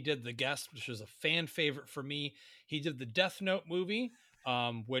brilliant. He did The Guest, which was a fan favorite for me. He did the Death Note movie,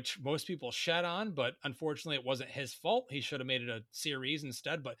 which most people shed on, but unfortunately it wasn't his fault. He should have made it a series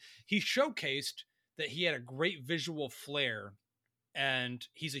instead, but he showcased that he had a great visual flair, and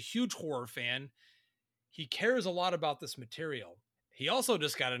he's a huge horror fan. He cares a lot about this material. He also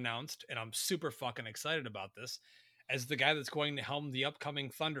just got announced, and I'm super fucking excited about this, as the guy that's going to helm the upcoming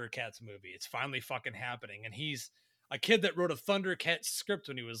Thundercats movie. It's finally fucking happening. And he's a kid that wrote a Thundercats script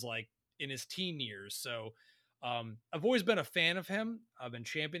when he was like in his teen years. So I've always been a fan of him. I've been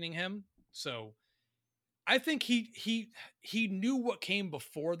championing him. So I think he knew what came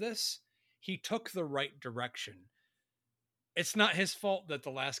before this. He took the right direction. It's not his fault that the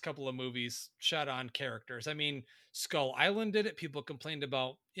last couple of movies shot on characters. I mean, Skull Island did it. People complained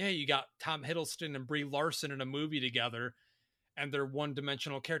about, you got Tom Hiddleston and Brie Larson in a movie together, and they're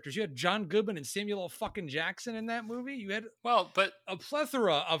one-dimensional characters. You had John Goodman and Samuel L. fucking Jackson in that movie. You had but a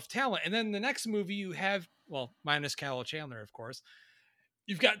plethora of talent. And then the next movie you have, minus Kyle Chandler, of course.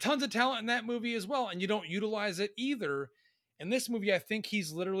 You've got tons of talent in that movie as well, and you don't utilize it either. In this movie, I think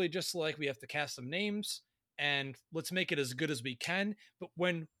he's literally just like, we have to cast some names, and let's make it as good as we can. But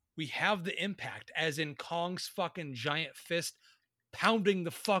when we have the impact, as in Kong's fucking giant fist pounding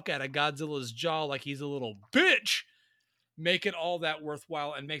the fuck out of Godzilla's jaw like he's a little bitch, make it all that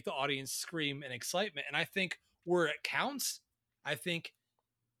worthwhile and make the audience scream in excitement. And I think where it counts, I think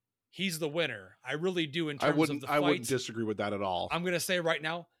he's the winner. I really do. In terms of the fights, I wouldn't disagree with that at all. I'm going to say right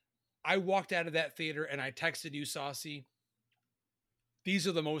now, I walked out of that theater and I texted you, Saucy, these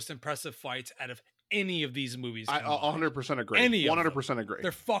are the most impressive fights out of any of these movies. I 100% agree. 100% agree.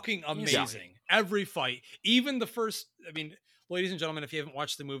 They're fucking amazing. Yeah. Every fight, even the first. I mean, ladies and gentlemen, if you haven't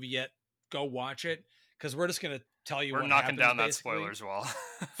watched the movie yet, go watch it, because we're just gonna tell you. We're what knocking down that basically. spoilers wall.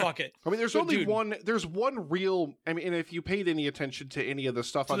 Fuck it. I mean, there's only one. There's one real. I mean, and if you paid any attention to any of the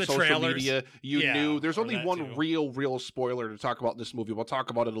stuff on social trailers, media, you knew there's only one real spoiler to talk about in this movie. We'll talk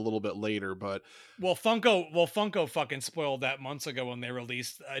about it a little bit later, but Funko fucking spoiled that months ago when they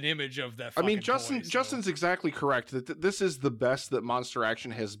released an image of that. I mean, Justin's exactly correct that this is the best that Monster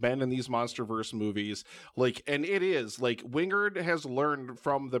Action has been in these MonsterVerse movies. Like, and it is like Wingard has learned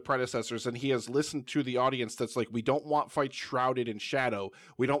from the predecessors, and he has listened to the audience. That's like, we don't want fights shrouded in shadow.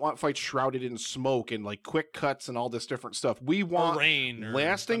 We don't want fights shrouded in smoke and like quick cuts and all this different stuff. We want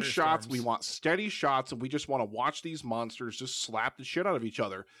lasting shots. We want steady shots, and we just want to watch these monsters just slap the shit out of each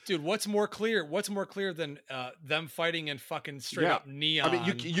other. Dude, what's more clear than them fighting in fucking straight up neon? I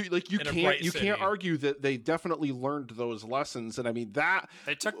mean, you can't argue that they definitely learned those lessons, and I mean that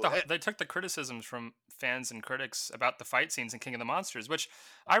they took the criticisms from fans and critics about the fight scenes in King of the Monsters, which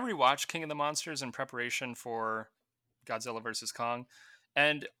I rewatched King of the Monsters in preparation for Godzilla vs. Kong,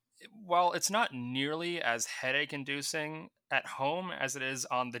 and while it's not nearly as headache-inducing at home as it is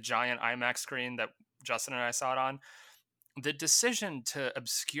on the giant IMAX screen that Justin and I saw it on, the decision to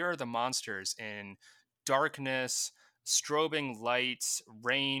obscure the monsters in darkness, strobing lights,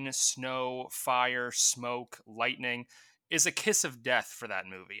 rain, snow, fire, smoke, lightning is a kiss of death for that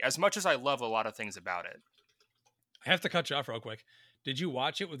movie, as much as I love a lot of things about it. I have to cut you off real quick. Did you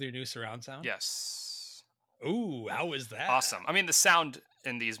watch it with your new surround sound? Yes. Ooh, how was that? Awesome. I mean, the sound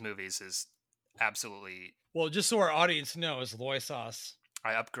in these movies is absolutely... Well, just so our audience knows, Loisaw,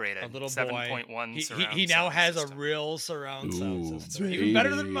 I upgraded. A little 7.1 surround he now has system. A real surround sound system. Baby. Even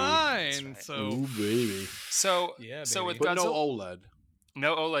better than mine. Right. So, ooh, baby. So with Godzilla, no OLED.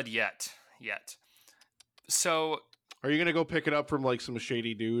 No OLED yet. So Are you gonna go pick it up from like some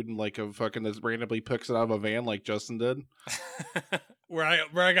shady dude and like a fucking that randomly picks it out of a van like Justin did? Where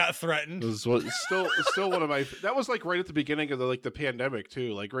I got threatened. It was still one of my. That was like right at the beginning of the pandemic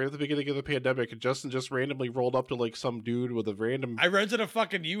too. Like right at the beginning of the pandemic, and Justin just randomly rolled up to like some dude with a random. I rented a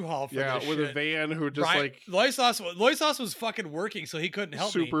fucking U-Haul for this with shit. a van who just like Loisos was fucking working, so he couldn't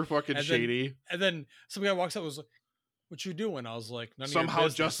help me. Super fucking shady. And then some guy walks up and was like, "What you doing?" I was like, "None of your Somehow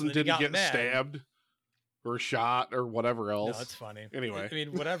business." Justin didn't get stabbed or shot or whatever else. No, that's funny. Anyway, I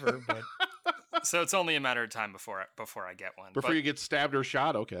mean, whatever. But So it's only a matter of time before I get one. Before you get stabbed or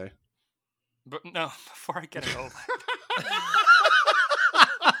shot, okay. But no, before I get an OLED.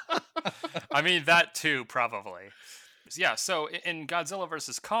 I mean, that too, probably. Yeah, so in Godzilla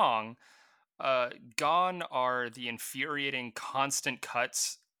vs. Kong, gone are the infuriating constant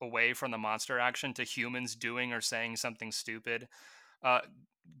cuts away from the monster action to humans doing or saying something stupid.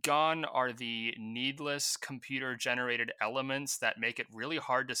 Gone are the needless computer-generated elements that make it really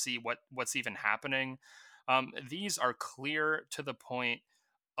hard to see what's even happening. These are clear, to the point,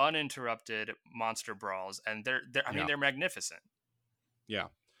 uninterrupted monster brawls, and they're magnificent. Yeah.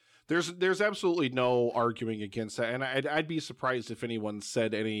 There's absolutely no arguing against that, and I'd be surprised if anyone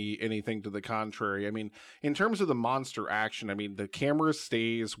said anything to the contrary. I mean, in terms of the monster action, I mean, the camera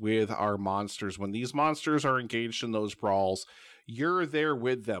stays with our monsters. When these monsters are engaged in those brawls, you're there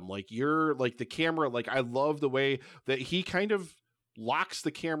with them. Like, you're like the camera, like, I love the way that he kind of locks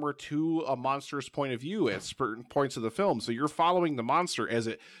the camera to a monster's point of view at certain points of the film. So you're following the monster as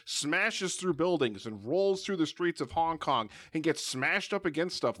it smashes through buildings and rolls through the streets of Hong Kong and gets smashed up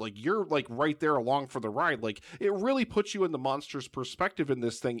against stuff. Like, you're like right there along for the ride. Like, it really puts you in the monster's perspective in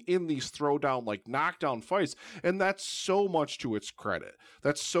this thing, in these throwdown, like knockdown fights. And that's so much to its credit.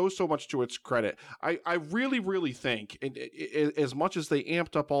 That's so much to its credit. I really, really think, and as much as they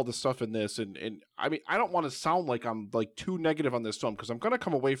amped up all the stuff in this, and I mean, I don't want to sound like I'm like too negative on this film, because I'm going to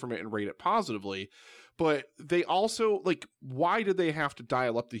come away from it and rate it positively, but they also, like, why did they have to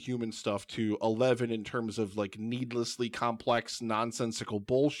dial up the human stuff to 11 in terms of like needlessly complex, nonsensical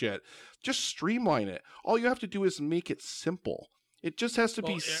bullshit? Just streamline it. All you have to do is make it simple. It just has to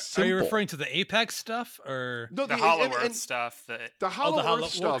be simple. Are you referring to the Apex stuff, or no, the Hollow Earth stuff? The Hollow Earth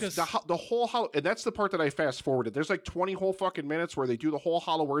stuff. The whole Hollow, and that's the part that I fast forwarded. There's like 20 whole fucking minutes where they do the whole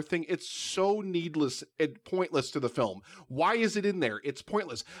Hollow Earth thing. It's so needless and pointless to the film. Why is it in there? It's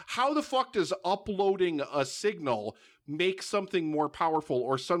pointless. How the fuck does uploading a signal make something more powerful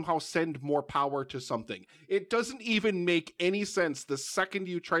or somehow send more power to something? It doesn't even make any sense the second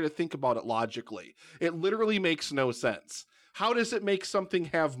you try to think about it logically. It literally makes no sense. How does it make something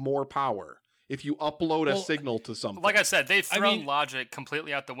have more power if you upload a signal to something? Like I said, they've thrown logic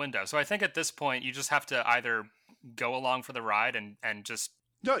completely out the window. So I think at this point, you just have to either go along for the ride and just...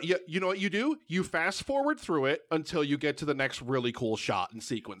 No, you know what you do? You fast forward through it until you get to the next really cool shot and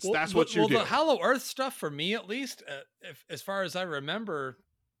sequence. That's what you do. Well, the Hollow Earth stuff, for me at least, as far as I remember,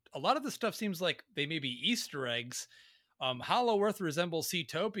 a lot of the stuff seems like they may be Easter eggs. Hollow Earth resembles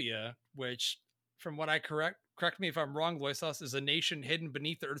Seatopia, which, from what I correct me if I'm wrong, Loisos, is a nation hidden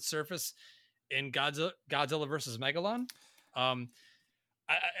beneath the Earth's surface in Godzilla versus Megalon. I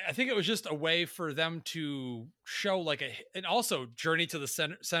think it was just a way for them to show like and also journey to the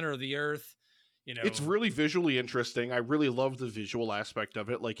center of the Earth. You know, it's really visually interesting. I really love the visual aspect of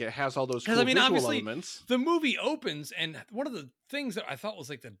it. Like, it has all those cool visual elements. The movie opens, and one of the things that I thought was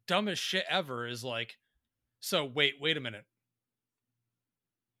like the dumbest shit ever is like, so wait a minute.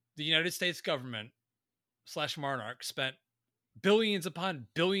 The United States government / Monarch spent billions upon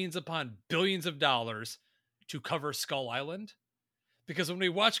billions upon billions of dollars to cover Skull Island, because when we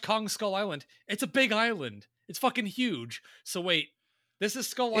watch Kong Skull Island, it's a big island. It's fucking huge. So wait, this is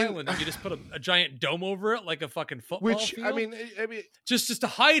Skull Island, and you just put a giant dome over it like a fucking football field? I mean, just to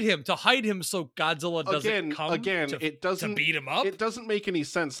hide him, so Godzilla doesn't come to beat him up. It doesn't make any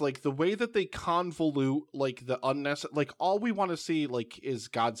sense. Like, the way that they convolute, like, the unnecessary, like, all we want to see, like, is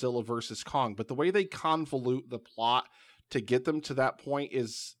Godzilla versus Kong, but the way they convolute the plot to get them to that point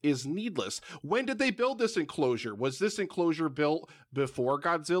is needless. When did they build this enclosure? Was this enclosure built before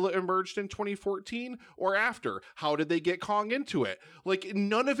Godzilla emerged in 2014 or after? How did they get Kong into it? Like,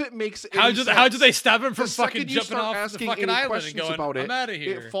 none of it makes any sense. How did they stop him from fucking jumping off the fucking island and going, about I'm out of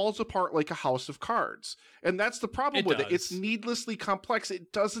here? It falls apart like a house of cards. And that's the problem with it. It's needlessly complex.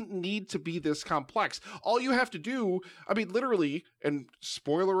 It doesn't need to be this complex. All you have to do, I mean, literally, and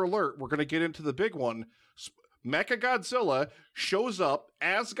spoiler alert, we're going to get into the big one, Mechagodzilla shows up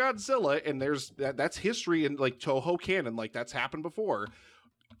as Godzilla, and that's history in like Toho canon, like that's happened before.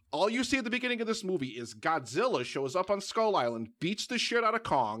 All you see at the beginning of this movie is Godzilla shows up on Skull Island, beats the shit out of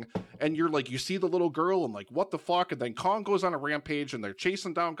Kong, and you're like, you see the little girl and like, what the fuck? And then Kong goes on a rampage and they're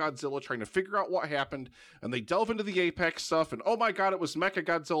chasing down Godzilla, trying to figure out what happened. And they delve into the Apex stuff. And oh my God, it was Mecha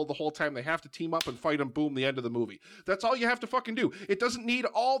Godzilla the whole time. They have to team up and fight him. Boom, the end of the movie. That's all you have to fucking do. It doesn't need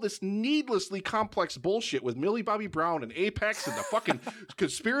all this needlessly complex bullshit with Millie Bobby Brown and Apex and the fucking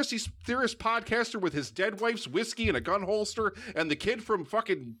conspiracy theorist podcaster with his dead wife's whiskey and a gun holster and the kid from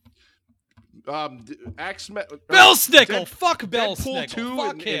fucking X-Men, Bill Snickle, fuck Bill Deadpool Snickle, 2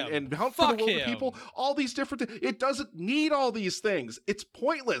 fuck him, and Hunt fuck for the Wilder him. People, all these different things. It doesn't need all these things. It's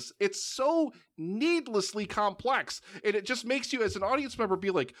pointless. It's so needlessly complex, and it just makes you as an audience member be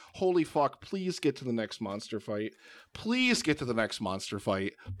like, holy fuck, please get to the next monster fight. Please get to the next monster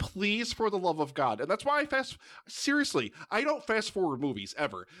fight. Please, for the love of God. And that's why seriously, I don't fast forward movies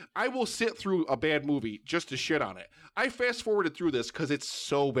ever. I will sit through a bad movie just to shit on it. I fast forwarded through this because it's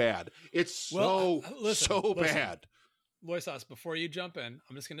so bad. It's so bad. Loisos, before you jump in,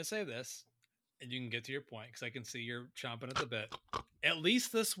 I'm just going to say this, and you can get to your point because I can see you're chomping at the bit. At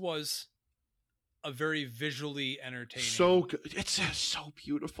least this was a very visually entertaining. So good. It's so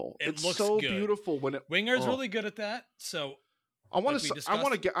beautiful. It looks so good. Beautiful when it. Winger's really good at that. So I want to.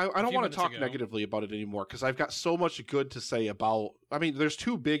 I don't want to talk negatively about it anymore because I've got so much good to say about. I mean, there's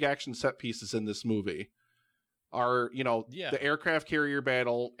two big action set pieces in this movie. The aircraft carrier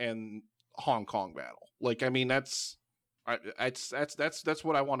battle and Hong Kong battle. Like, I mean, that's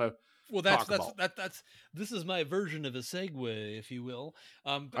what I want to. Well, that's this is my version of a segue, if you will.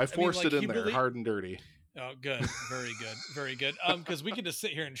 I forced it in there, hard and dirty. Oh, good, very good, very good. Because we can just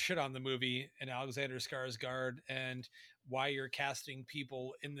sit here and shit on the movie and Alexander Skarsgård and why you're casting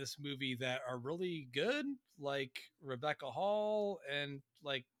people in this movie that are really good, like Rebecca Hall, and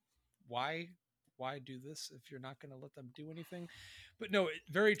like why do this if you're not going to let them do anything? But no,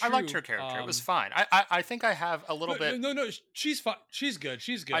 very true. I liked her character. It was fine. I think I have a little bit. No, she's fine. She's good.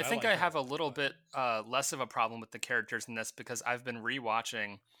 She's good. I think I have a little bit less of a problem with the characters in this because I've been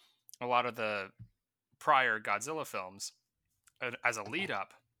rewatching a lot of the prior Godzilla films as a lead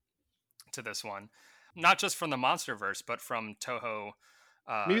up to this one, not just from the MonsterVerse, but from Toho.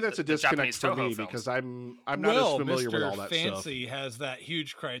 Maybe that's a disconnect for me because I'm not as familiar with all that Fancy stuff. has that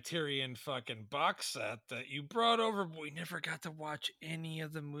huge Criterion fucking box set that you brought over, but we never got to watch any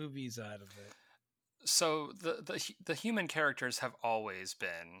of the movies out of it. So the human characters have always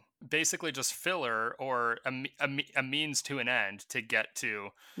been basically just filler or a means to an end to get to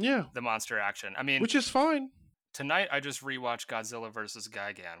the monster action. I mean, which is fine. Tonight I just rewatched Godzilla vs.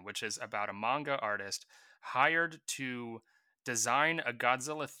 Gigan, which is about a manga artist hired to design a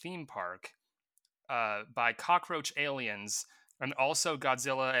Godzilla theme park by cockroach aliens, and also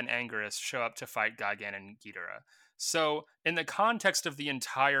Godzilla and Anguirus show up to fight Gigan and Ghidorah. So, in the context of the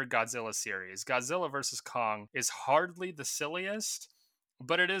entire Godzilla series, Godzilla vs. Kong is hardly the silliest,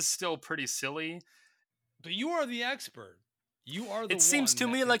 but it is still pretty silly. But you are the expert. You are the It seems to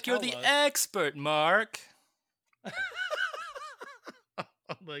me like you're the expert, Mark.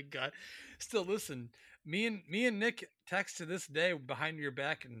 Oh my God. Still, listen, me and Nick text to this day behind your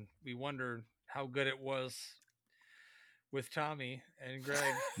back, and we wonder how good it was with Tommy and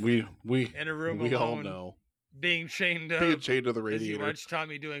Greg. we in a room we alone, all know. Being chained to the radiator. As you watch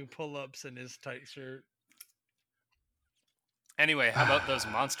Tommy doing pull-ups in his tight shirt. Anyway, how about those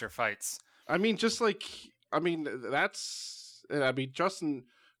monster fights? I mean, Justin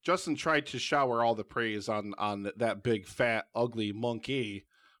tried to shower all the praise on that big, fat, ugly monkey.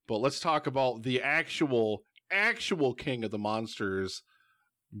 But let's talk about the actual king of the monsters,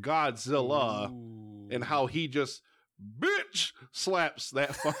 Godzilla, and how he just bitch slaps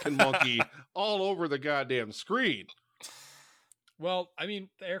that fucking monkey all over the goddamn screen. Well, I mean,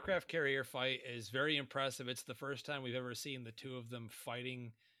 the aircraft carrier fight is very impressive. It's the first time we've ever seen the two of them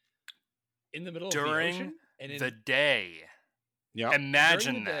fighting in the middle of the ocean. And the day. Yeah.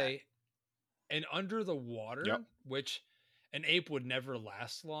 Imagine that. Day, and under the water, which an ape would never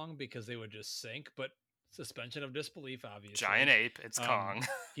last long because they would just sink, but suspension of disbelief, obviously. Giant ape, it's Kong.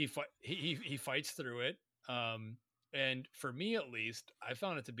 He fights through it. And for me, at least, I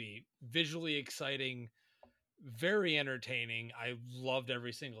found it to be visually exciting, very entertaining. I loved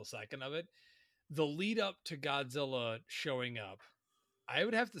every single second of it. The lead up to Godzilla showing up, I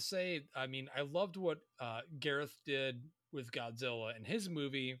would have to say, I mean, I loved what Gareth did with Godzilla in his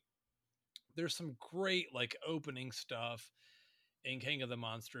movie. There's some great like opening stuff in King of the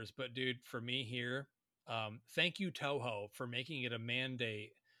Monsters, but dude, for me here, thank you Toho for making it a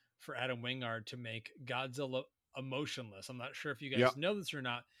mandate for Adam Wingard to make Godzilla emotionless. I'm not sure if you guys know this or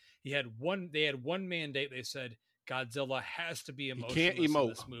not. They had one mandate. They said Godzilla has to be He emotionless can't in emote.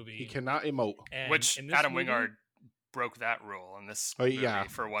 this movie. He cannot emote. And Which in this Adam movie, Wingard broke that rule in this Oh, movie yeah.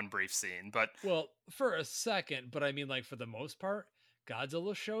 for one brief scene. But well, for a second, but I mean, like, for the most part,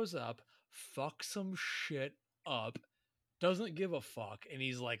 Godzilla shows up, fucks some shit up, doesn't give a fuck, and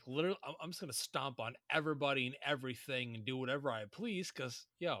he's like, literally, I'm just gonna stomp on everybody and everything and do whatever I please, because,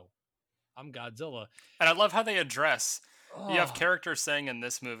 yo, I'm Godzilla. and I love how they address. You have Oh, characters saying in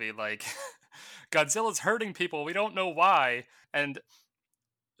this movie like, Godzilla's hurting people. We don't know why, and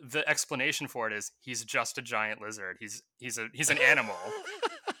the explanation for it is he's just a giant lizard. He's an animal.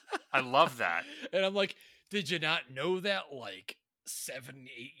 I love that. And I'm like, did you not know that like 7-8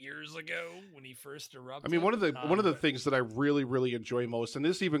 years ago when he first erupted? I mean, one of the But- things that I really, really enjoy most, and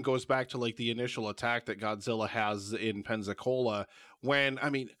this even goes back to like the initial attack that Godzilla has in Pensacola, when, I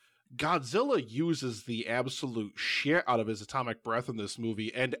mean, Godzilla uses the absolute shit out of his atomic breath in this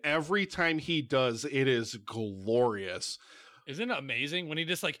movie, and every time he does, it is glorious. Isn't it amazing when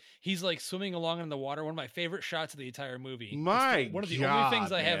he's like swimming along in the water? One of my favorite shots of the entire movie. It's My one of the God, only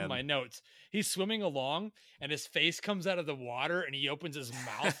things I have in man. my notes. He's swimming along and his face comes out of the water and he opens his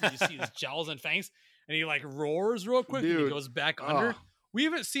mouth and you see his jowls and fangs and he like roars real quick and he Dude, goes back under. Ugh. We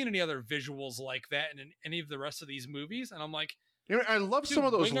haven't seen any other visuals like that in any of the rest of these movies, and I'm like, You know, I love some Dude,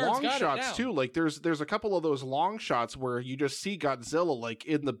 of those Wingard's long got it shots down. too. Like there's a couple of those long shots where you just see Godzilla like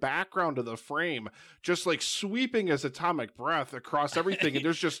in the background of the frame, just like sweeping his atomic breath across everything, and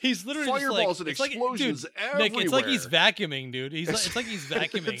there's just he's literally just fireballs like, and it's like, explosions dude, everywhere. Nick, it's like he's vacuuming, dude. It's like he's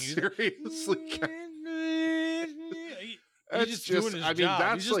vacuuming. He's- Seriously, He's just doing his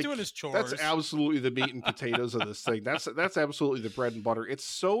job. He's just doing his chores. That's absolutely the meat and potatoes of this thing. That's absolutely the bread and butter. It's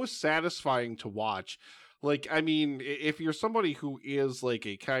so satisfying to watch. Like, I mean, if you're somebody who is like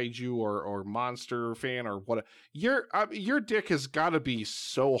a kaiju or monster fan or what, your dick has got to be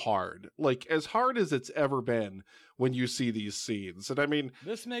so hard, like as hard as it's ever been when you see these scenes. And I mean,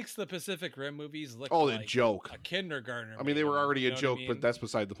 This makes the Pacific Rim movies look oh, like the joke. a kindergartner. I mean, they were movie, already you a know what I joke, mean? but that's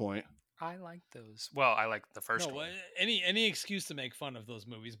beside the point. I like those. Well, I like the first no, one. any excuse to make fun of those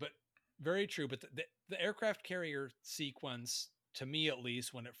movies, but very true. But the aircraft carrier sequence, to me at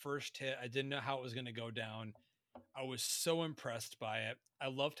least, when it first hit, I didn't know how it was going to go down. I was so impressed by it. I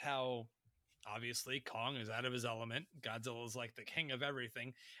loved how obviously Kong is out of his element. Godzilla is like the king of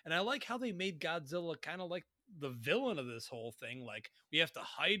everything. And I like how they made Godzilla kind of like the villain of this whole thing. Like we have to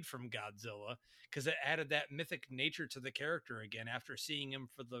hide from Godzilla because it added that mythic nature to the character again after seeing him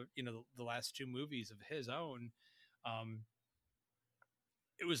for the last two movies of his own.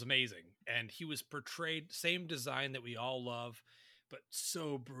 It was amazing. And he was portrayed same design that we all love, but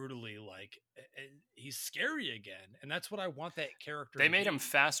so brutally, like he's scary again, and that's what I want that character. They to made be. him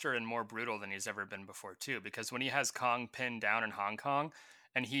faster and more brutal than he's ever been before too, because when he has Kong pinned down in Hong Kong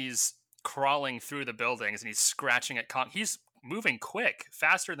and he's crawling through the buildings and he's scratching at Kong, he's moving quick,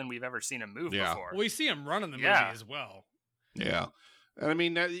 faster than we've ever seen him move Yeah. before. Well, we see him run in the movie Yeah. as well. Yeah. And I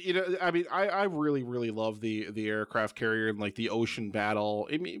mean, I really, really love the aircraft carrier and like the ocean battle.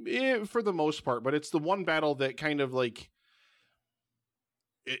 I mean, for the most part, but it's the one battle that kind of like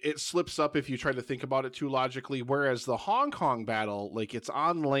it slips up if you try to think about it too logically. Whereas the Hong Kong battle, like it's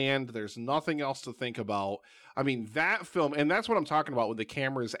on land, there's nothing else to think about. I mean, that film, and that's what I'm talking about when the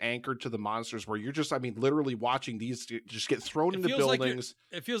camera is anchored to the monsters, where you're just, I mean, literally watching these just get thrown into buildings.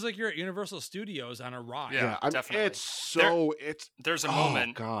 It feels like you're at Universal Studios on a ride. Yeah. I mean, definitely. it's so There's a oh,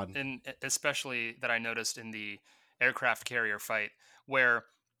 moment God. in especially that I noticed in the aircraft carrier fight where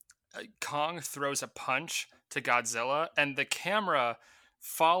Kong throws a punch to Godzilla and the camera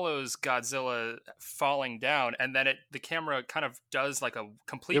follows Godzilla falling down, and then the camera kind of does like a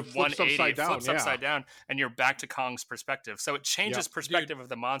complete It flips 180, upside down, flips yeah. upside down, and you're back to Kong's perspective. So it changes perspective of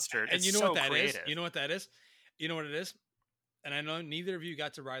the monster. And It's you know so what that is? creative. You know what that is? You know what it is? And I know neither of you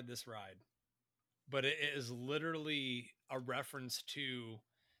got to ride this ride, but it is literally a reference to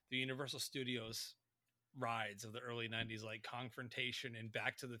the Universal Studios rides of the early 90s, like Confrontation and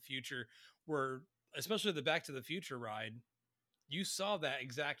Back to the Future, where especially the Back to the Future ride, you saw that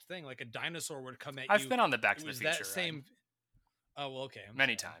exact thing. Like a dinosaur would come at you. I've been on the Back It to the was Future that same. ride Oh, well, okay. I'm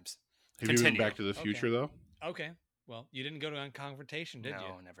many sorry. times. Have you been Continue. Back to the Future though? Okay. Well, you didn't go to on Confrontation, did no,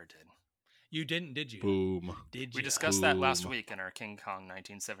 you? never did. You didn't, did you? Boom. Did you? We discussed that last Boom. week in our King Kong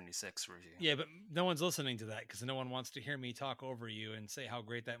 1976 review. Yeah, but no one's listening to that because no one wants to hear me talk over you and say how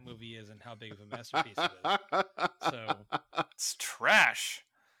great that movie is and how big of a masterpiece it is. So, It's trash.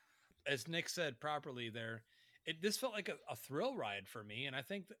 as Nick said properly there, this felt like a thrill ride for me. And I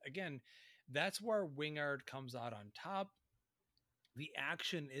think, again, that's where Wingard comes out on top. The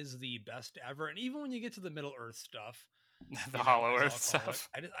action is the best ever. And even when you get to the Middle Earth stuff, The you know, Hollow as Earth I'll call it, stuff.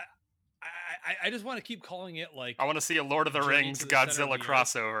 I just want to keep calling it like. I want to see a Lord of the Journey Rings to the Center of Godzilla the Earth.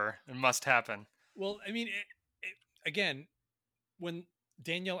 crossover. It must happen. Well, I mean, again, when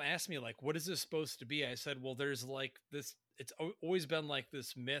Danielle asked me like, "What is this supposed to be?" I said, "Well, there's like this. It's always been like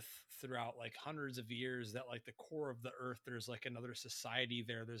this myth throughout like hundreds of years that like the core of the Earth, there's like another society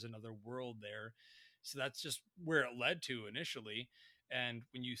there, there's another world there. So that's just where it led to initially. And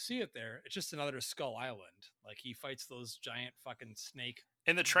when you see it there, it's just another Skull Island. Like he fights those giant fucking snake."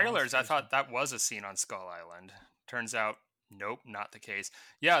 In the trailers, I monsters. thought that was a scene on Skull Island. Turns out, nope, not the case.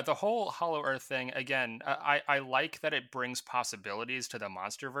 Yeah, the whole Hollow Earth thing, again, I like that it brings possibilities to the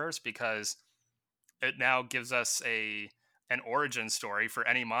Monsterverse because it now gives us an origin story for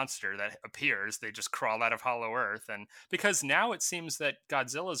any monster that appears. They just crawl out of Hollow Earth. And because now it seems that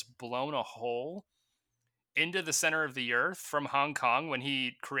Godzilla's blown a hole into the center of the Earth from Hong Kong when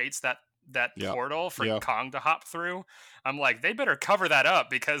he creates that portal for Kong to hop through. I'm like, they better cover that up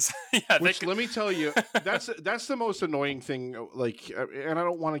because let me tell you, that's the most annoying thing. Like, and I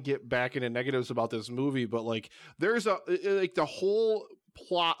don't want to get back into negatives about this movie, but like, there's the whole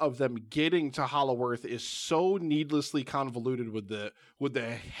plot of them getting to Hollow Earth is so needlessly convoluted with the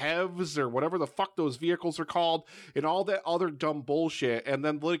HEVs or whatever the fuck those vehicles are called and all that other dumb bullshit. And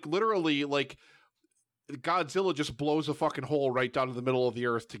then like literally like Godzilla just blows a fucking hole right down to the middle of the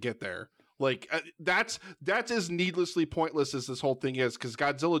Earth to get there. Like that's as needlessly pointless as this whole thing is, because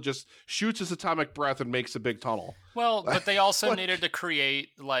Godzilla just shoots his atomic breath and makes a big tunnel. Well, but they also needed to create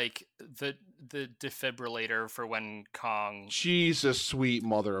like the defibrillator for when Kong. Jesus, sweet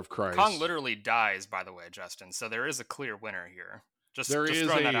mother of Christ! Kong literally dies, by the way, Justin. So there is a clear winner here. There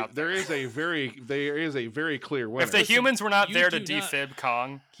is a very clear winner. If the humans were not there to defib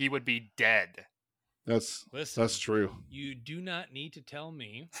Kong, he would be dead. That's true. You do not need to tell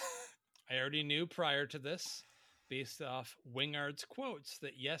me. I already knew prior to this, based off Wingard's quotes,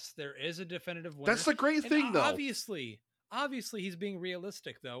 that yes, there is a definitive winner. That's the great thing, though. Obviously, he's being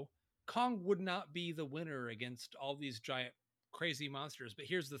realistic, though. Kong would not be the winner against all these giant, crazy monsters. But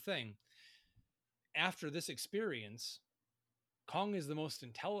here's the thing. After this experience, Kong is the most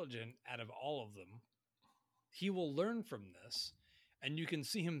intelligent out of all of them. He will learn from this. And you can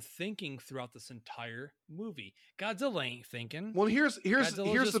see him thinking throughout this entire movie. Godzilla ain't thinking. Well, here's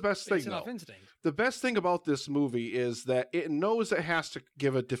the best thing, though. The best thing about this movie is that it knows it has to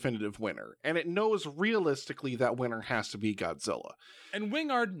give a definitive winner. And it knows realistically that winner has to be Godzilla. And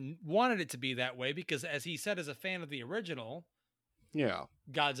Wingard wanted it to be that way because, as he said as a fan of the original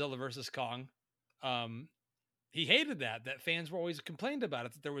Godzilla versus Kong, he hated that fans were always complained about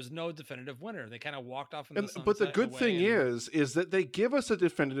it, that there was no definitive winner. They kind of walked off in the sunset. But the good thing is that they give us a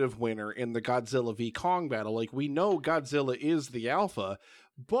definitive winner in the Godzilla v Kong battle. Like, we know Godzilla is the alpha,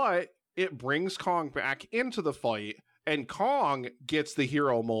 but it brings Kong back into the fight, and Kong gets the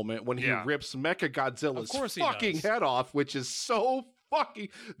hero moment when he rips Mechagodzilla's fucking head off, which is so fucking...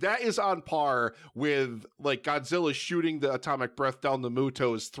 That is on par with, like, Godzilla shooting the atomic breath down the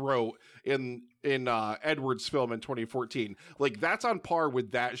Muto's throat in Edward's film in 2014. Like, that's on par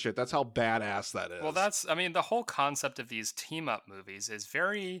with that shit. That's how badass that is. Well, the whole concept of these team up movies is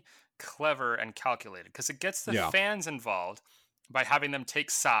very clever and calculated because it gets the fans involved by having them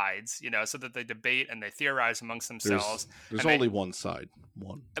take sides, so that they debate and they theorize amongst themselves. There's only one side.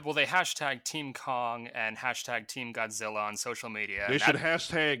 One. Well, they hashtag Team Kong and hashtag Team Godzilla on social media. They should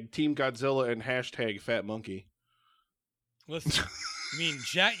hashtag Team Godzilla and hashtag Fat Monkey. Listen,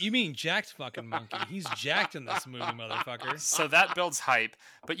 you mean jacked fucking monkey. He's jacked in this movie, motherfucker. So that builds hype,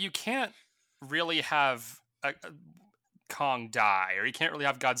 but you can't really have Kong die, or you can't really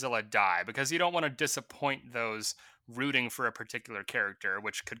have Godzilla die, because you don't want to disappoint those rooting for a particular character,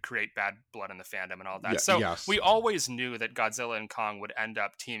 which could create bad blood in the fandom and all that. We always knew that Godzilla and Kong would end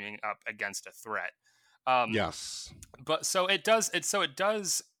up teaming up against a threat. But so it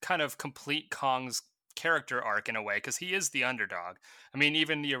does kind of complete Kong's character arc in a way, because he is the underdog. I mean,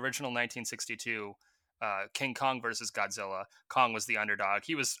 even the original 1962 King Kong versus Godzilla, Kong was the underdog.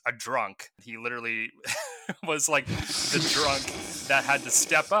 He was a drunk. He literally was like the drunk that had to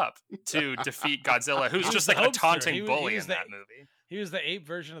step up to defeat Godzilla, who's just like a taunting bully in that movie. He was the ape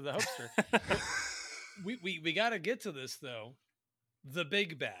version of the hopester. we got to get to this, though. The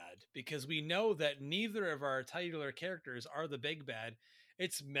big bad, because we know that neither of our titular characters are the big bad.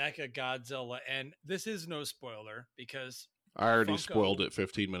 It's Mechagodzilla, and this is no spoiler because I already spoiled it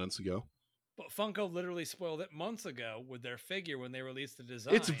 15 minutes ago. But Funko literally spoiled it months ago with their figure when they released the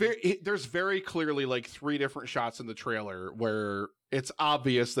design. There's very clearly like 3 different shots in the trailer where it's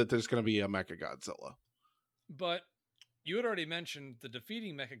obvious that there's going to be a Mechagodzilla. But you had already mentioned the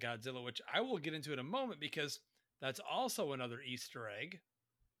defeating Mechagodzilla, which I will get into in a moment, because that's also another Easter egg.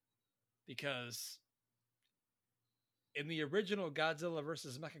 because in the original Godzilla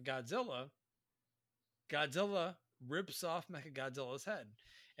versus Mechagodzilla, Godzilla rips off Mechagodzilla's head.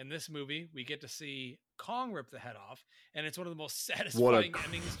 In this movie, we get to see Kong rip the head off, and it's one of the most satisfying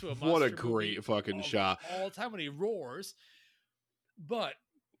endings to a monster what a movie great fucking of shot. all time when he roars. But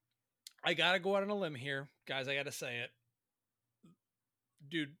I gotta go out on a limb here, guys. I gotta say it,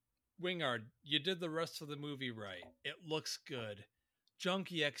 dude. Wingard, you did the rest of the movie right. It looks good.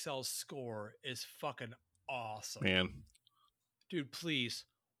 Junkie XL's score is fucking awesome, Man. Dude, please.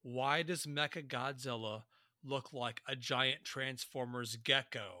 Why does Mechagodzilla look like a giant Transformers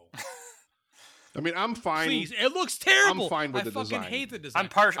gecko? I mean, I'm fine. Please, it looks terrible. I'm fine with the I fucking design. hate the design. I'm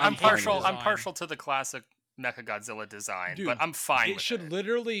partial design. to the classic Mechagodzilla design, Dude, but I'm fine it with should it.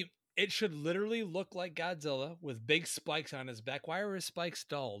 literally look like Godzilla with big spikes on his back. Why are his spikes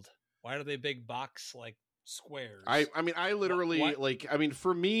dulled? Why are they big box like squares? I mean, I literally What?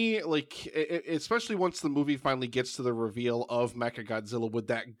 for me, especially once the movie finally gets to the reveal of Mechagodzilla with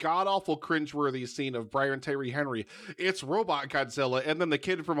that god awful cringeworthy scene of Brian Tyree Henry, it's Robot Godzilla, and then the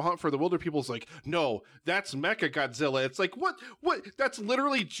kid from Hunt for the Wilder People's like, no, that's Mechagodzilla. It's like, what? That's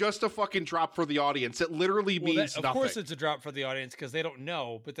literally just a fucking drop for the audience. It literally means of nothing. course, it's a drop for the audience because they don't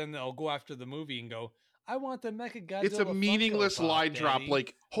know. But then they'll go after the movie and go, I want the Mechagodzilla. It's a meaningless Funko Pop, line drop. Daddy.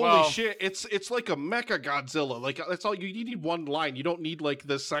 Like, holy shit! It's like a Mechagodzilla. Like, that's all you need. One line. You don't need like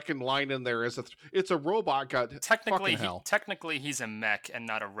the second line in there. It's a robot god. Technically, he's a mech and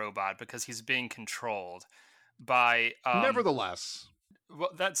not a robot because he's being controlled by. Nevertheless,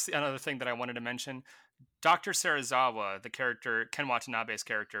 well, that's another thing that I wanted to mention. Dr. Serizawa, the character Ken Watanabe's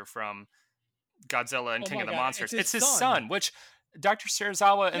character from Godzilla and King of the Monsters, it's his son, which. Dr.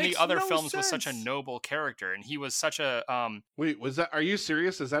 Serizawa in the other films was such a noble character, and he was such a Wait, are you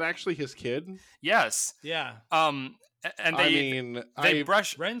serious? Is that actually his kid? Yes. Yeah. And they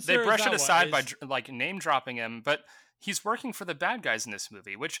brush it aside by like name dropping him, but he's working for the bad guys in this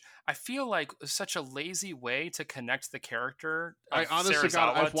movie, which I feel like is such a lazy way to connect the character. I honestly,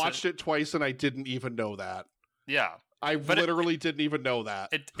 God, I've watched it twice and I didn't even know that. Yeah. I literally didn't even know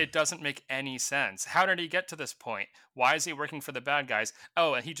that. It doesn't make any sense. How did he get to this point? Why is he working for the bad guys?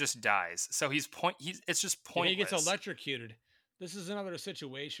 Oh, and he just dies. So it's just pointless. He gets electrocuted. This is another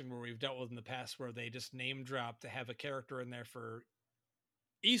situation where we've dealt with in the past where they just name drop to have a character in there for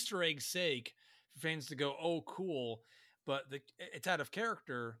Easter egg's sake, for fans to go, oh, cool. But it's out of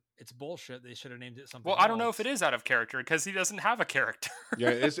character. It's bullshit. They should have named it something else. I don't know if it is out of character because he doesn't have a character. Yeah,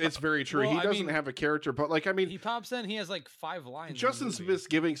 it's very true. He doesn't have a character, but he pops in. He has like 5 lines. Justin's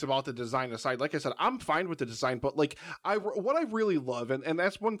misgivings about the design aside, like I said, I'm fine with the design, but what I really love, and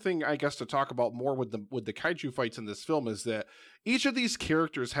that's one thing I guess to talk about more with the kaiju fights in this film, is that each of these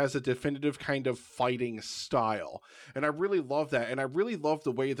characters has a definitive kind of fighting style, and I really love that. And I really love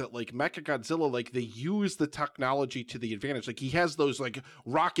the way that Mechagodzilla, they use the technology to the advantage. He has those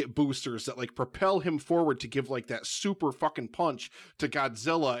rocket boosters that propel him forward to give that super fucking punch to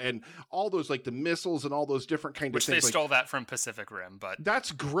Godzilla, and all those the missiles and all those different kind of things. Which they stole that from Pacific Rim, but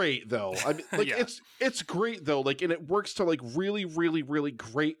that's great though. I mean, yeah. it's great though, and it works to really, really, really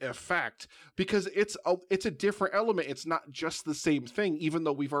great effect because it's a different element. It's not just the same thing, even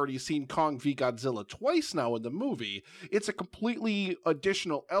though we've already seen Kong v Godzilla twice now in the movie. It's a completely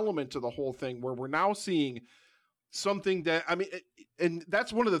additional element to the whole thing where we're now seeing something that, I mean, and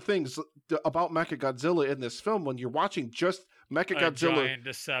that's one of the things about Mechagodzilla in this film. When you're watching just Mechagodzilla, a giant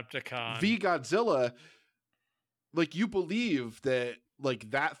Decepticon v Godzilla, you believe that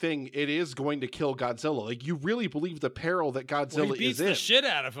that thing, it is going to kill Godzilla. You really believe the peril that Godzilla he beats is in. The shit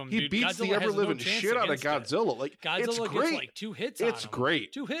out of him. He dude. beats Godzilla the ever living shit out of Godzilla. Godzilla it's great. Gets 2 hits. It's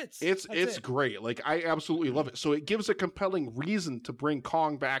great. 2 hits. It's great. I absolutely love it. So it gives a compelling reason to bring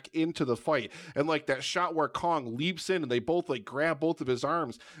Kong back into the fight. And that shot where Kong leaps in and they both grab both of his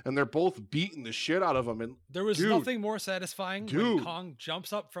arms and they're both beating the shit out of him. And there was nothing more satisfying when Kong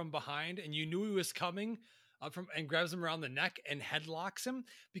jumps up from behind and you knew he was coming up from and grabs him around the neck and headlocks him,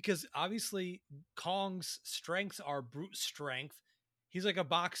 because obviously Kong's strengths are brute strength. He's like a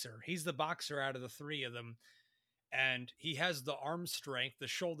boxer. He's the boxer out of the 3 of them. And he has the arm strength, the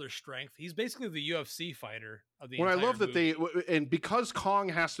shoulder strength. He's basically the UFC fighter of the entire I love movie. that and because Kong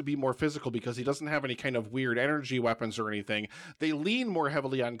has to be more physical because he doesn't have any kind of weird energy weapons or anything, they lean more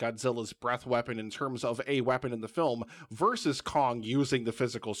heavily on Godzilla's breath weapon in terms of a weapon in the film versus Kong using the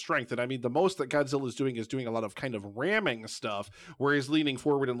physical strength. And I mean, the most that Godzilla is doing a lot of kind of ramming stuff where he's leaning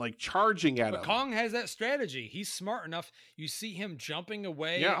forward and charging at him. Kong has that strategy. He's smart enough. You see him jumping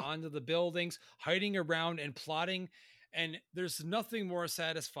away onto the buildings, hiding around and plotting. And there's nothing more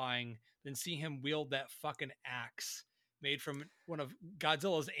satisfying than seeing him wield that fucking axe made from one of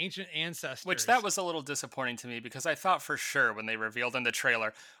Godzilla's ancient ancestors. Which that was a little disappointing to me because I thought for sure when they revealed in the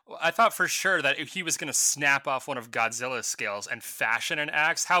trailer, I thought for sure that he was going to snap off one of Godzilla's scales and fashion an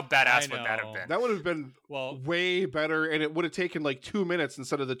axe. How badass would that have been? That would have been way better, and it would have taken like 2 minutes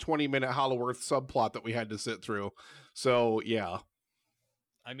instead of the 20-minute Hollow-Earth subplot that we had to sit through. So, yeah.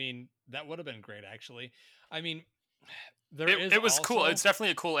 I mean, that would have been great, actually. I mean, it was cool. It's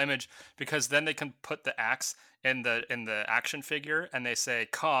definitely a cool image because then they can put the axe in the action figure and they say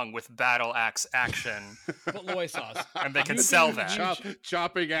Kong with battle axe action. But Loy Sauce. And they can sell that.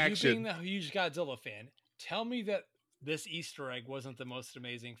 Chopping action. You being the huge Godzilla fan, tell me that this Easter egg wasn't the most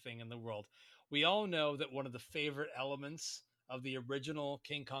amazing thing in the world. We all know that one of the favorite elements of the original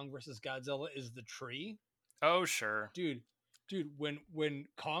King Kong versus Godzilla is the tree. Oh, sure. Dude, when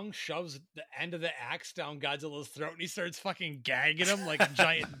Kong shoves the end of the axe down Godzilla's throat and he starts fucking gagging him like a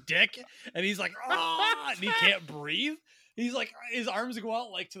giant dick, and he's like, ah, and he can't breathe. He's like, his arms go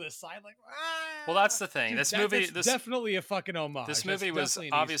out like to the side, like, ah. Well, that's the thing. Dude, that's definitely a fucking homage. This movie was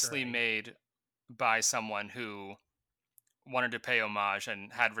obviously made by someone who wanted to pay homage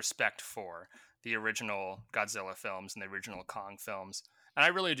and had respect for the original Godzilla films and the original Kong films, and I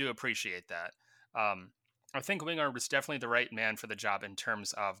really do appreciate that. I think Wingard was definitely the right man for the job in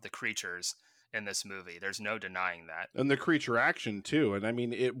terms of the creatures in this movie. There's no denying that. And the creature action, too. And I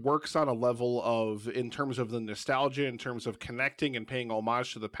mean, it works on a level of, in terms of the nostalgia, in terms of connecting and paying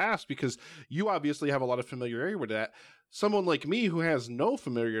homage to the past, because you obviously have a lot of familiarity with that. Someone like me who has no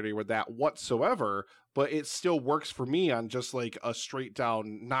familiarity with that whatsoever, but it still works for me on just like a straight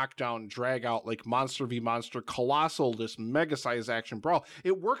down, knockdown, drag out, like monster v monster, colossal, this mega size action brawl.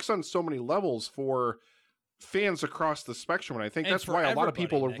 It works on so many levels for fans across the spectrum, and I think that's why a lot of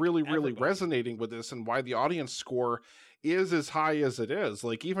people are really resonating with this, and why the audience score is as high as it is.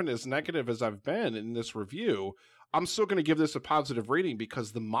 Like, even as negative as I've been in this review, I'm still going to give this a positive rating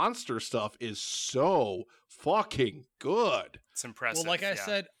because the monster stuff is so fucking good. It's impressive. Like I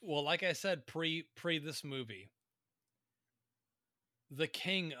said pre this movie, the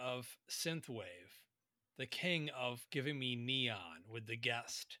king of synthwave, the king of giving me neon with The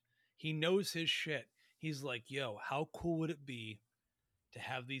Guest, he knows his shit. He's like, yo, how cool would it be to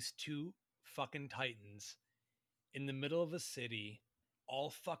have these two fucking titans in the middle of a city,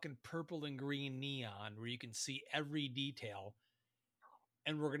 all fucking purple and green neon, where you can see every detail,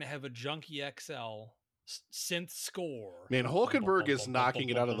 and we're going to have a Junkie XL synth score. Man, Hulkenberg is knocking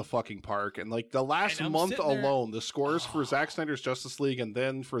it out of the fucking park. And like the last month alone, the scores for Zack Snyder's Justice League and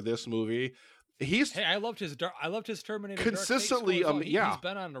then for this movie, I loved his Terminator consistently. He's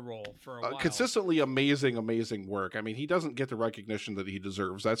been on the roll for a while. Consistently amazing work. I mean, he doesn't get the recognition that he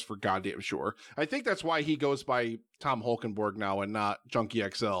deserves. That's for goddamn sure. I think that's why he goes by Tom Hulkenberg now and not Junkie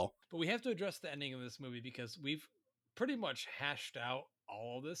XL. But we have to address the ending of this movie because we've pretty much hashed out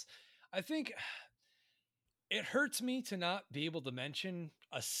all of this. I think it hurts me to not be able to mention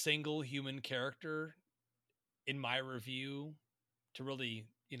a single human character in my review to really,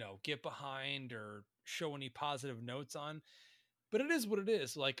 get behind or show any positive notes on, but it is what it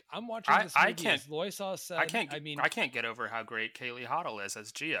is. Like, I'm watching this movie, as Loisaw said. I can't get over how great Kaylee Hoddle is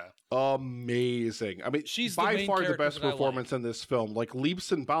as Gia. Amazing. I mean, she's by far the best performance in this film. Like,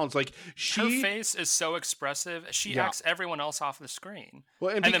 leaps and bounds. Like, her face is so expressive. She acts everyone else off the screen.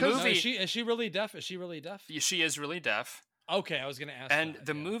 Well, and because the movie, is she really deaf? Is she really deaf? She is really deaf. Okay, I was going to ask. And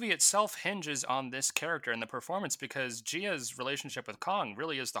the movie itself hinges on this character and the performance because Gia's relationship with Kong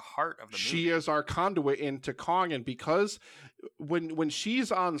really is the heart of the movie. She is our conduit into Kong, and because when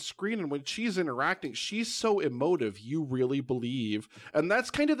she's on screen and when she's interacting, she's so emotive, you really believe. And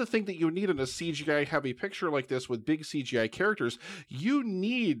that's kind of the thing that you need in a CGI-heavy picture like this with big CGI characters. You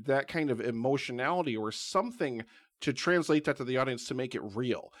need that kind of emotionality or something to translate that to the audience to make it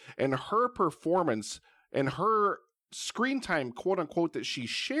real. And her performance and her screen time, quote unquote, that she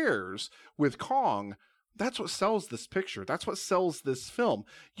shares with Kong, that's what sells this picture. That's what sells this film.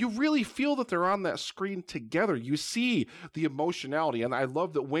 You really feel that they're on that screen together. You see the emotionality. And I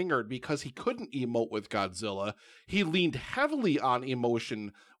love that Wingard, because he couldn't emote with Godzilla, he leaned heavily on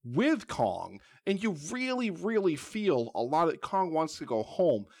emotion with Kong. And you really feel a lot that Kong wants to go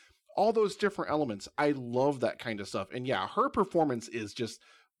home. All those different elements. I love that kind of stuff. And yeah, her performance is just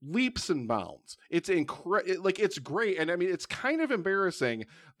leaps and bounds. It's it's great. And I mean, it's kind of embarrassing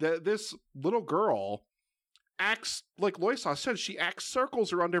that this little girl acts, like Loisaw said, she acts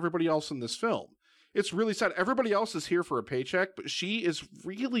circles around everybody else in this film. It's really sad. Everybody else is here for a paycheck, but she is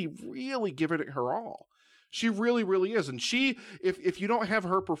really giving it her all. She really is. And she, if you don't have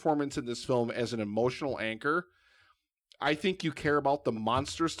her performance in this film as an emotional anchor, I think you care about the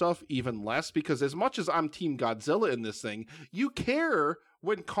monster stuff even less, because as much as I'm Team Godzilla in this thing, you care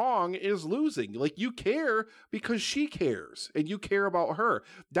when Kong is losing. Like, you care because she cares and you care about her.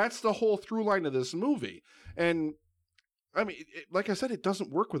 That's the whole through line of this movie. And I mean, like I said, it doesn't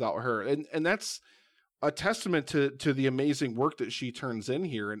work without her. And that's a testament to the amazing work that she turns in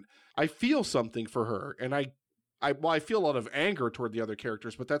here. And I feel something for her. And I feel a lot of anger toward the other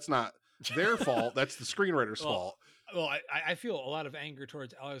characters, but that's not their fault. That's the screenwriter's fault. Well, I feel a lot of anger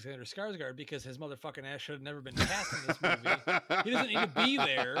towards Alexander Skarsgård because his motherfucking ass should have never been cast in this movie. He doesn't need to be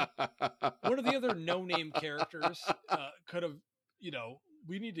there. One of the other no-name characters could have,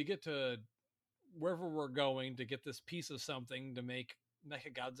 we need to get to wherever we're going to get this piece of something to make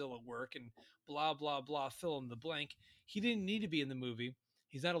Mechagodzilla work and blah, blah, blah, fill in the blank. He didn't need to be in the movie.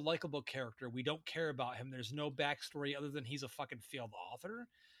 He's not a likable character. We don't care about him. There's no backstory other than he's a fucking failed author.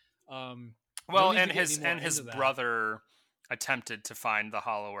 Well, and his brother attempted to find the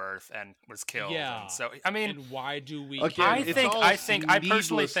Hollow Earth and was killed. Yeah. And so, I mean, and why do we? Again, I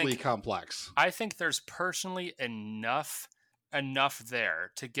personally think complex. I think there's personally enough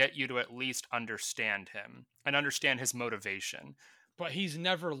there to get you to at least understand him and understand his motivation. But he's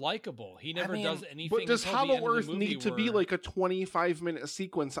never likable. He never does anything. But does Hollow Earth need to be like a 25-minute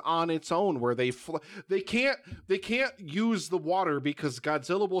sequence on its own where they can't use the water because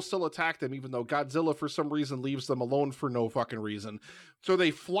Godzilla will still attack them, even though Godzilla for some reason leaves them alone for no fucking reason. So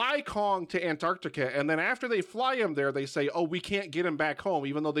they fly Kong to Antarctica, and then after they fly him there, they say, "Oh, we can't get him back home,"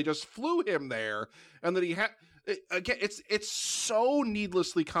 even though they just flew him there, and that he had. Again, it's so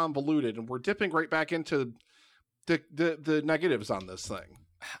needlessly convoluted, and we're dipping right back into the negatives on this thing.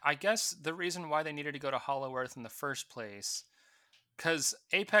 I guess the reason why they needed to go to Hollow Earth in the first place, because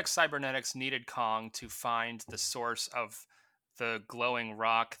Apex Cybernetics needed Kong to find the source of the glowing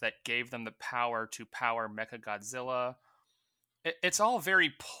rock that gave them the power to power Mechagodzilla. It's all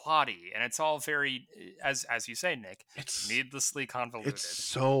very plotty, and it's all very, as you say, Nick, it's needlessly convoluted. It's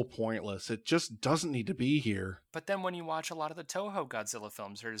so pointless. It just doesn't need to be here. But then when you watch a lot of the Toho Godzilla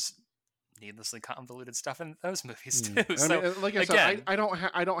films, there's needlessly convoluted stuff in those movies too. So, I mean, like I said, I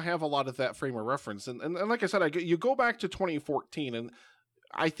don't have a lot of that frame of reference, and like I said, you go back to 2014, and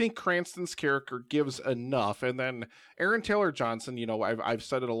I think Cranston's character gives enough, and then Aaron Taylor Johnson, I've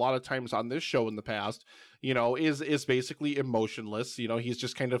said it a lot of times on this show in the past, is basically emotionless. He's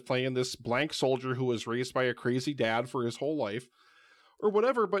just kind of playing this blank soldier who was raised by a crazy dad for his whole life, or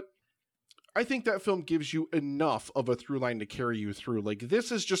whatever. But I think that film gives you enough of a through line to carry you through. Like,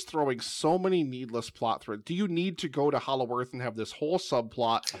 this is just throwing so many needless plot threads. Do you need to go to Hollow Earth and have this whole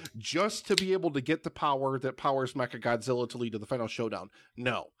subplot just to be able to get the power that powers Mechagodzilla to lead to the final showdown?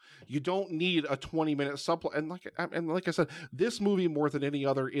 No. You don't need a 20-minute subplot. And like I said, this movie, more than any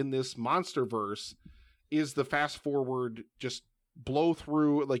other in this MonsterVerse, is the fast forward, just blow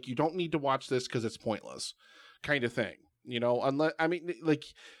through. Like, you don't need to watch this because it's pointless kind of thing. Unless, I mean, like...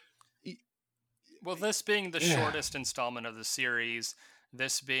 Well, this being the shortest installment of the series,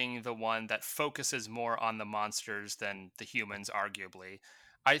 this being the one that focuses more on the monsters than the humans, arguably,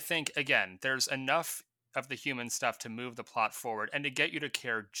 I think, again, there's enough of the human stuff to move the plot forward and to get you to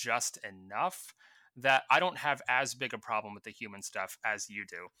care just enough that I don't have as big a problem with the human stuff as you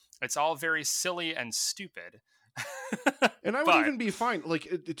do. It's all very silly and stupid. And I would even be fine.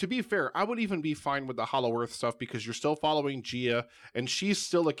 Like, to be fair, I would even be fine with the Hollow Earth stuff because you're still following Gia, and she's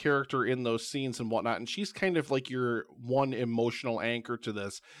still a character in those scenes and whatnot. And she's kind of like your one emotional anchor to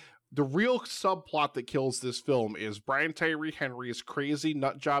this. The real subplot that kills this film is Brian Tyree Henry's crazy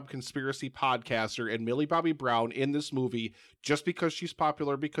nutjob conspiracy podcaster and Millie Bobby Brown in this movie, just because she's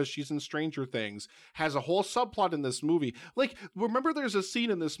popular, because she's in Stranger Things, has a whole subplot in this movie. Like, remember there's a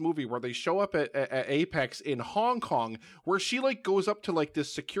scene in this movie where they show up at Apex in Hong Kong where she like goes up to like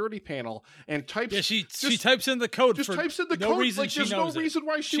this security panel and types. Yeah, she types in the code. Just types in the no code. Reason like, there's no reason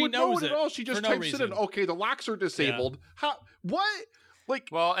why she would know it at all. She just types it in. Okay, the locks are disabled. Yeah. How? What? Like,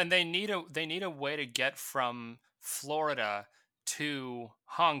 well, and they need a way to get from Florida to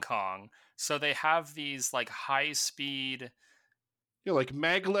Hong Kong, so they have these like high speed, like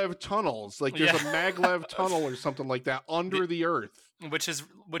maglev tunnels. Like there's a maglev tunnel or something like that under the earth, which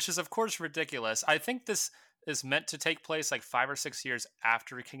is of course ridiculous. I think this is meant to take place like 5 or 6 years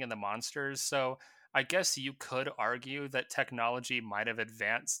after King of the Monsters, so I guess you could argue that technology might have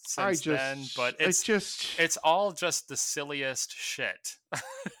advanced since then, but it's all just the silliest shit.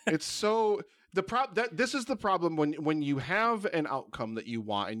 It's so this is the problem when you have an outcome that you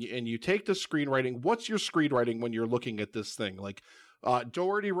want and you take the screenwriting. What's your screenwriting when you're looking at this thing? Like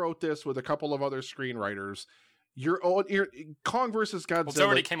Doherty wrote this with a couple of other screenwriters. Your Kong versus Godzilla. Well, it's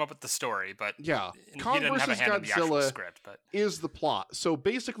already came up with the story, but yeah, he Kong didn't have a versus hand in the actual Godzilla script. But is the plot. So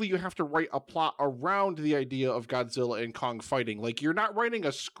basically, you have to write a plot around the idea of Godzilla and Kong fighting. Like, you're not writing a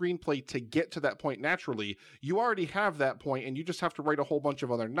screenplay to get to that point naturally. You already have that point, and you just have to write a whole bunch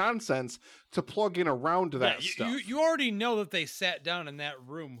of other nonsense to plug in around that stuff. You already know that they sat down in that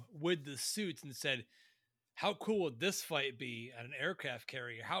room with the suits and said, how cool would this fight be at an aircraft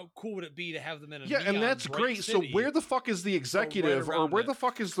carrier? How cool would it be to have them in a and that's great. City? So where the fuck is the executive or where the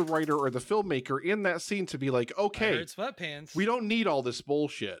fuck is the writer or the filmmaker in that scene to be like, okay, sweatpants. We don't need all this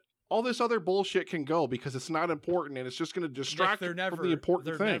bullshit. All this other bullshit can go because it's not important and it's just going to distract from the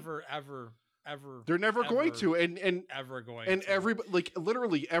important thing. They're never going to, and ever going. And to. everybody, like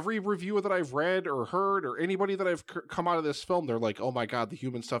literally every review that I've read or heard, or anybody that I've come out of this film, they're like, "Oh my god, the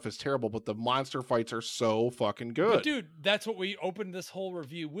human stuff is terrible, but the monster fights are so fucking good." But dude, that's what we opened this whole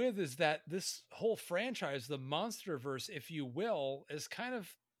review with: is that this whole franchise, the MonsterVerse, if you will, is kind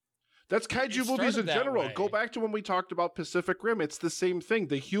of. That's kaiju movies in general. Go back to when we talked about Pacific Rim. It's the same thing.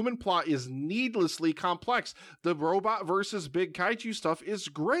 The human plot is needlessly complex. The robot versus big kaiju stuff is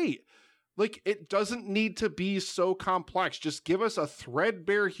great. Like, it doesn't need to be so complex. Just give us a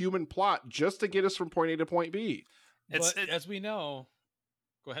threadbare human plot just to get us from point A to point B. As we know,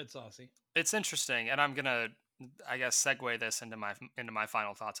 go ahead, Saucy. It's interesting, and I'm gonna, I guess, segue this into my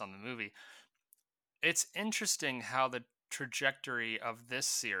final thoughts on the movie. It's interesting how the trajectory of this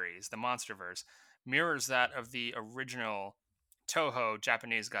series, the MonsterVerse, mirrors that of the original Toho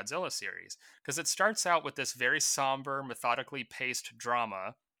Japanese Godzilla series, because it starts out with this very somber, methodically paced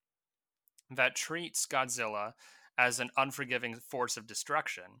drama that treats Godzilla as an unforgiving force of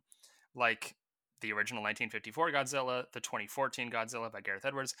destruction, like the original 1954 Godzilla, the 2014 Godzilla by Gareth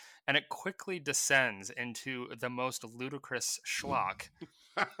Edwards, and it quickly descends into the most ludicrous schlock.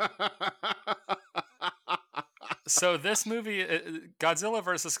 So this movie, Godzilla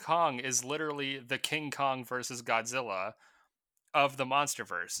vs. Kong, is literally the King Kong versus Godzilla of the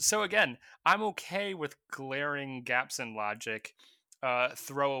MonsterVerse. So again, I'm okay with glaring gaps in logic,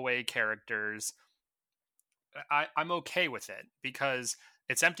 throwaway characters. I'm okay with it because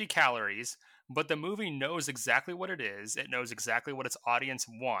it's empty calories, but the movie knows exactly what it is. It knows exactly what its audience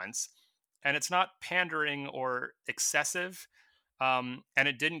wants, and it's not pandering or excessive, and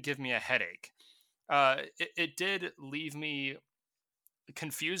it didn't give me a headache. It did leave me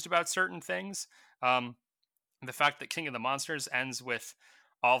confused about certain things. The fact that King of the Monsters ends with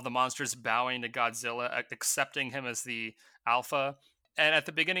all of the monsters bowing to Godzilla, accepting him as the alpha. And at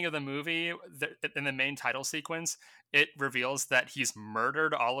the beginning of the movie, in the main title sequence, it reveals that he's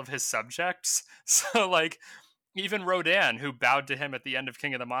murdered all of his subjects. So, like, even Rodan, who bowed to him at the end of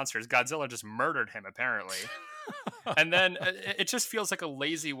King of the Monsters, Godzilla just murdered him, apparently. And then it just feels like a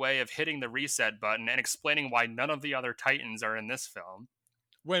lazy way of hitting the reset button and explaining why none of the other Titans are in this film.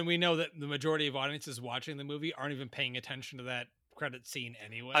 When we know that the majority of audiences watching the movie aren't even paying attention to that credit scene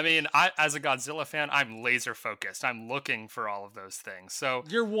anyway. I mean, as a Godzilla fan, I'm laser focused. I'm looking for all of those things. So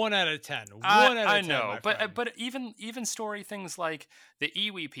you're 1 out of 10. I know, but even story things like the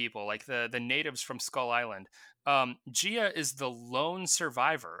Iwi people, like the natives from Skull Island. Gia is the lone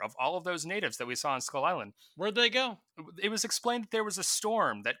survivor of all of those natives that we saw on Skull Island. Where'd they go? It was explained that there was a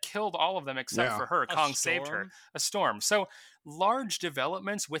storm that killed all of them except for her. Kong saved her. A storm. So large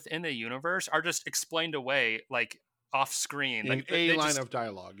developments within the universe are just explained away, like, off screen. In a line of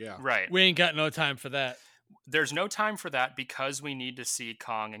dialogue, yeah. Right. We ain't got no time for that. There's no time for that because we need to see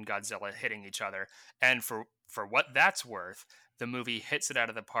Kong and Godzilla hitting each other. And for what that's worth, the movie hits it out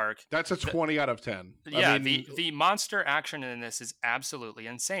of the park. That's a 20 out of 10. Yeah, the monster action in this is absolutely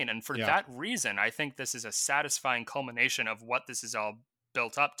insane. And for that reason, I think this is a satisfying culmination of what this is all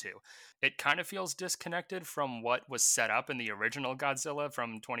built up to. It kind of feels disconnected from what was set up in the original Godzilla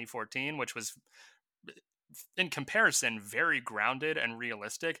from 2014, which was, in comparison, very grounded and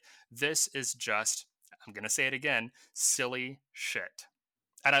realistic. This is just, I'm going to say it again, silly shit.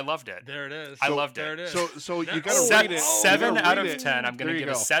 And I loved it. There it is. I loved it. There it is. So you got to rate it. 7 out of 10. I'm going to give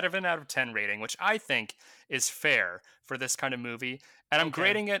a 7 out of 10 rating, which I think is fair for this kind of movie. And I'm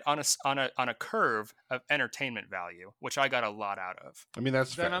grading it on a curve of entertainment value, which I got a lot out of. I mean,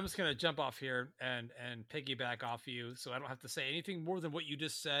 that's then fair. I'm just going to jump off here and piggyback off you, so I don't have to say anything more than what you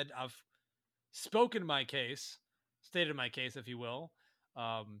just said. I've spoken my case, stated my case, if you will.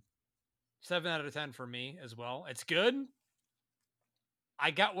 7 out of 10 for me as well. It's good. I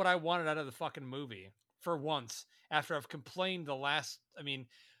got what I wanted out of the fucking movie for once. After I've complained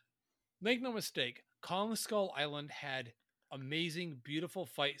make no mistake, Kong Skull Island had amazing, beautiful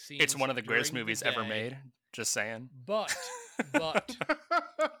fight scenes. It's one of the greatest movies ever made. Just saying. But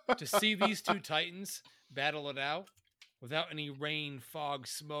to see these two titans battle it out without any rain, fog,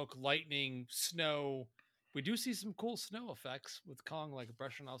 smoke, lightning, snow. We do see some cool snow effects with Kong, like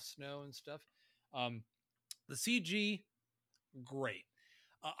brushing off snow and stuff. The CG, great.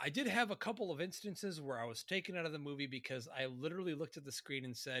 I did have a couple of instances where I was taken out of the movie because I literally looked at the screen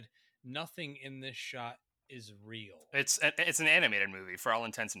and said, nothing in this shot is real. It's an animated movie for all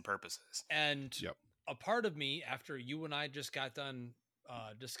intents and purposes. And a part of me, after you and I just got done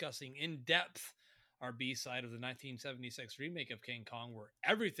discussing in depth our B-side of the 1976 remake of King Kong, where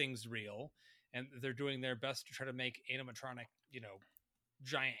everything's real and they're doing their best to try to make animatronic,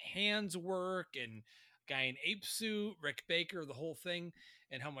 giant hands work, and guy in ape suit, Rick Baker, the whole thing,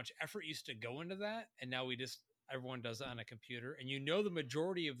 and how much effort used to go into that. And now everyone does it on a computer. And the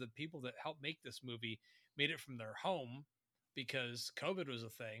majority of the people that helped make this movie made it from their home because COVID was a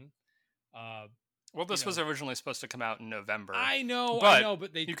thing. Well, this was originally supposed to come out in November. I know,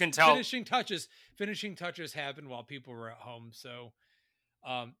 but you can tell finishing touches happened while people were at home. So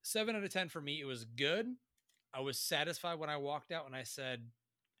 7 out of 10 for me. It was good. I was satisfied when I walked out and I said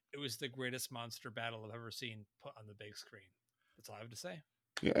it was the greatest monster battle I've ever seen put on the big screen. That's all I have to say.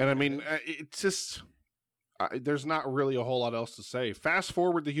 Yeah, and I mean, it's just there's not really a whole lot else to say. Fast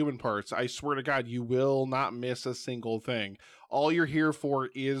forward the human parts. I swear to God, you will not miss a single thing. All you're here for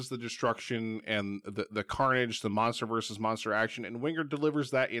is the destruction and the carnage, the monster versus monster action, and Wingard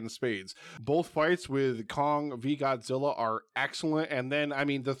delivers that in spades. Both fights with Kong v Godzilla are excellent, and then, I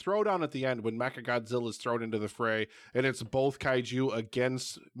mean, the throwdown at the end when Mechagodzilla is thrown into the fray, and it's both kaiju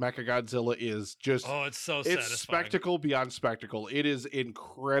against Mechagodzilla is just... Oh, it's so satisfying. It's spectacle beyond spectacle. It is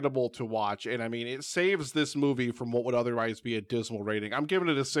incredible to watch, and I mean, it saves this movie from what would otherwise be a dismal rating. I'm giving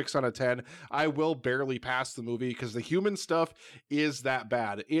it a 6 out of 10. I will barely pass the movie because the human stuff is that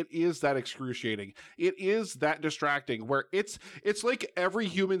bad. It is that excruciating. It is that distracting where it's like every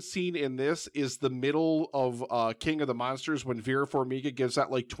human scene in this is the middle of King of the Monsters when Vera Farmiga gives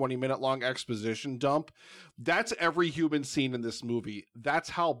that like 20-minute long exposition dump. That's every human scene in this movie. That's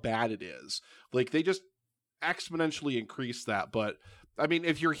how bad it is. Like they just exponentially increase that. But I mean,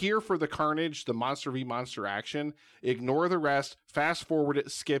 if you're here for the carnage, the monster v monster action, ignore the rest, fast forward it,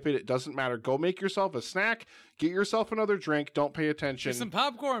 skip it. It doesn't matter. Go make yourself a snack, get yourself another drink. Don't pay attention. Get some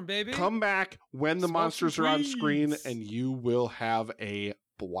popcorn, baby. Come back when the monsters are on screen and you will have a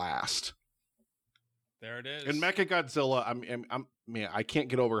blast. There it is. And Mechagodzilla, I can't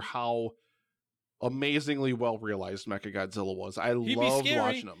get over how amazingly well realized Mechagodzilla was. I loved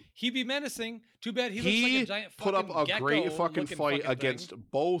watching him. He'd be menacing. Too bad he looks like a giant put up a great fucking fight against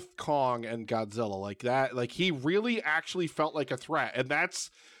both Kong and Godzilla like that. Like he really actually felt like a threat, and that's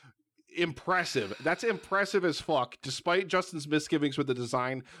impressive. That's impressive as fuck. Despite Justin's misgivings with the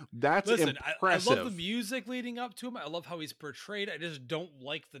design, that's impressive. I love the music leading up to him. I love how he's portrayed. I just don't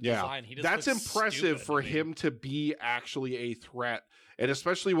like the design. He just that's impressive for him to be actually a threat. And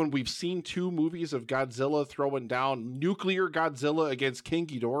especially when we've seen 2 movies of Godzilla throwing down nuclear Godzilla against King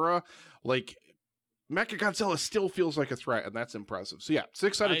Ghidorah, like Mechagodzilla still feels like a threat, and that's impressive. So yeah,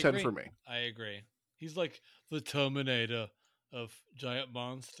 6 out of 10 for me. I agree. He's like the Terminator of giant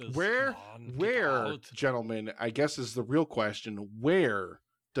monsters. Where, gentlemen, I guess is the real question. Where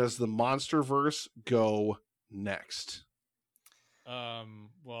does the MonsterVerse go next?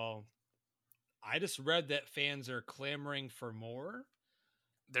 Well, I just read that fans are clamoring for more.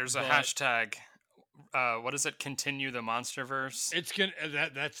 There's a hashtag. What is it? Continue the MonsterVerse. It's gonna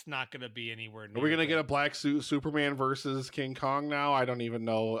that's not gonna be anywhere near. Are we gonna get a black suit Superman versus King Kong now? I don't even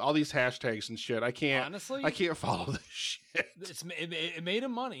know all these hashtags and shit. I can't follow this shit. It made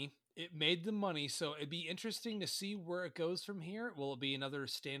him money. It made them money, so it'd be interesting to see where it goes from here. Will it be another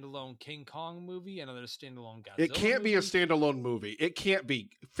standalone King Kong movie, another standalone Godzilla? It can't be a standalone movie. It can't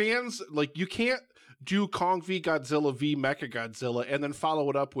be. Fans, like, you can't do Kong v Godzilla v Mechagodzilla and then follow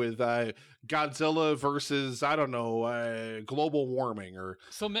it up with Godzilla versus, I don't know, global warming or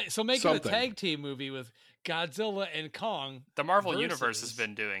so make something. It a tag team movie with Godzilla and Kong. The Marvel Universe has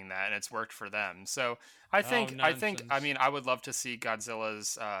been doing that, and it's worked for them. So I think, I would love to see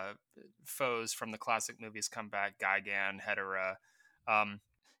Godzilla's foes from the classic movies come back, Gigan, Hedorah.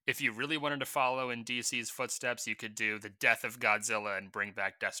 If you really wanted to follow in DC's footsteps, you could do the death of Godzilla and bring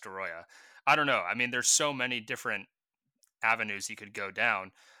back Destoroyah. I don't know. I mean, there's so many different avenues you could go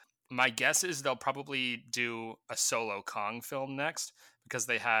down. My guess is they'll probably do a solo Kong film next, because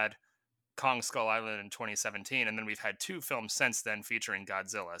they had Kong Skull Island in 2017, and then we've had 2 films since then featuring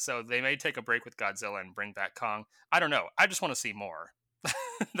Godzilla. So they may take a break with Godzilla and bring back Kong. I don't know. I just want to see more.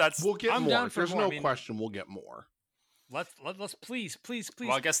 We'll get more. There's no question we'll get more. Let's please.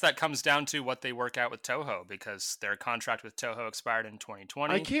 Well, I guess that comes down to what they work out with Toho, because their contract with Toho expired in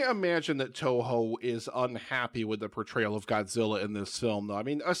 2020. I can't imagine that Toho is unhappy with the portrayal of Godzilla in this film, though. I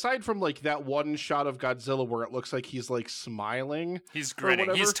mean, aside from like that one shot of Godzilla where it looks like he's like smiling, he's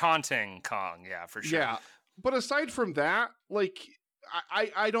grinning, he's taunting Kong, yeah, for sure. Yeah, but aside from that, like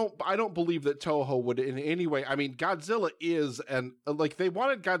I don't believe that Toho would in any way. I mean, Godzilla is, and like they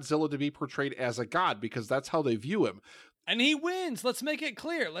wanted Godzilla to be portrayed as a god because that's how they view him. And he wins. Let's make it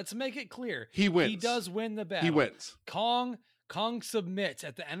clear. He wins. He does win the battle. He wins. Kong submits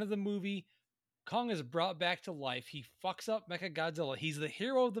at the end of the movie. Kong is brought back to life. He fucks up Mechagodzilla. He's the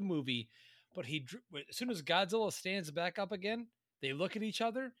hero of the movie, but as soon as Godzilla stands back up again, they look at each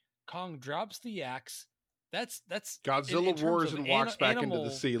other. Kong drops the axe. That's Godzilla roars and walks back into the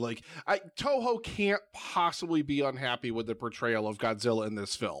sea. Like Toho can't possibly be unhappy with the portrayal of Godzilla in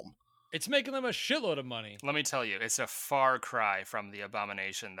this film. It's making them a shitload of money. Let me tell you, it's a far cry from the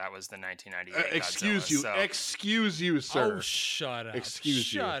abomination that was the 1998 Excuse you, sir. Oh, shut up.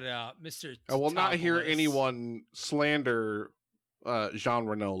 Shut up, Mr. I will not hear anyone slander Jean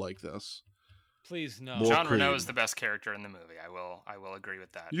Reno like this. Please, no. Jean Reno is the best character in the movie. I will agree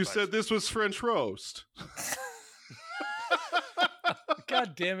with that. You said this was French roast.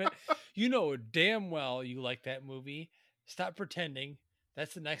 God damn it. You know damn well you like that movie. Stop pretending.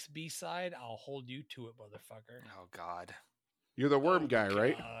 That's the next B-side. I'll hold you to it, motherfucker. Oh, God. You're the worm guy,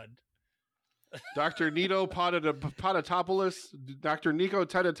 right? Dr. Nito Patatopoulos? Dr. Nico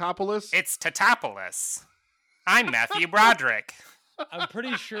Tetatopoulos? It's Tatopoulos. I'm Matthew Broderick. I'm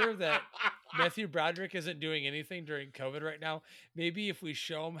pretty sure that Matthew Broderick isn't doing anything during COVID right now. Maybe if we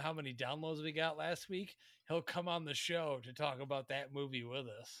show him how many downloads we got last week, he'll come on the show to talk about that movie with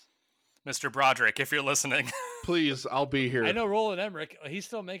us. Mr. Broderick, if you're listening, please, I'll be here. I know Roland Emmerich. He's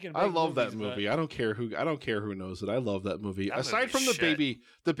still making. I love that movie. I don't care who knows it. I love that movie. Aside from the baby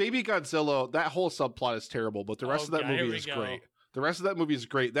Godzilla, that whole subplot is terrible. But the rest of that movie is great. The rest of that movie is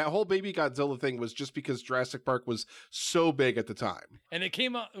great. That whole baby Godzilla thing was just because Jurassic Park was so big at the time. And it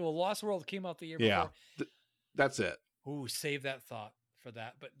came out. Well, Lost World came out the year before. Yeah, that's it. Ooh, save that thought for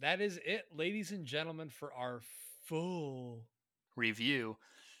that. But that is it, ladies and gentlemen, for our full review.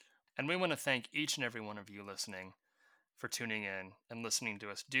 And we want to thank each and every one of you listening for tuning in and listening to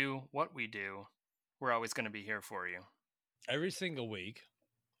us do what we do. We're always going to be here for you. Every single week.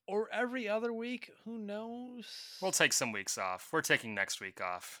 Or every other week. Who knows? We'll take some weeks off. We're taking next week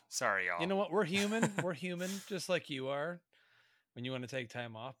off. Sorry, y'all. You know what? We're human. We're human, just like you are when you want to take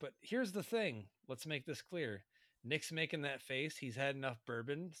time off. But here's the thing. Let's make this clear. Nick's making that face. He's had enough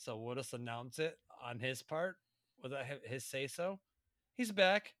bourbon, so we'll just announce it on his part without his say-so. He's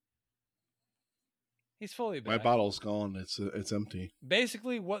back. He's fully back. My bottle's gone. It's empty.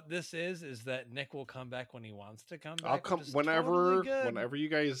 Basically, what this is that Nick will come back when he wants to come back. I'll come whenever you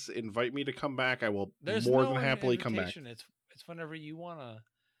guys invite me to come back. I will more than happily come back. It's whenever you wanna.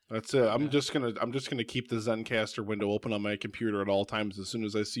 That's it. I'm just gonna keep the Zencaster window open on my computer at all times. As soon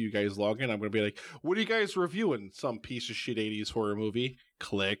as I see you guys log in, I'm gonna be like, "What are you guys reviewing? Some piece of shit 80s horror movie."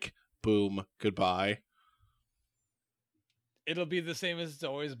 Click, boom, goodbye. It'll be the same as it's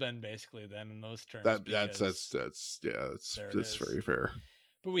always been, basically. Then in those terms, that's very fair.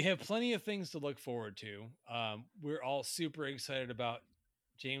 But we have plenty of things to look forward to. We're all super excited about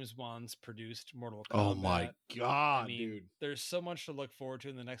James Wan's produced Mortal Kombat. Oh my god, dude! There's so much to look forward to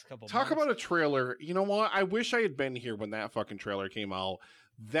in the next couple. Talk about a trailer. You know what? I wish I had been here when that fucking trailer came out.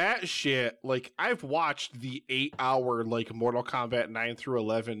 That shit, like, I've watched the 8-hour like Mortal Kombat 9 through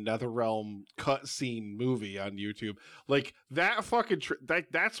 11 NetherRealm cutscene movie on YouTube. Like that fucking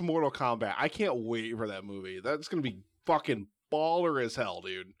that's Mortal Kombat. I can't wait for that movie. That's gonna be fucking baller as hell,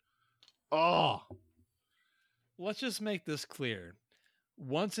 dude. Oh, let's just make this clear.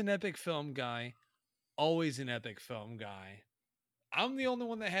 Once an epic film guy, always an epic film guy. I'm the only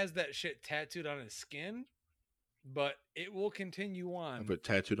one that has that shit tattooed on his skin. But it will continue on. I have it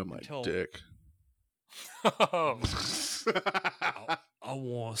tattooed on my dick. I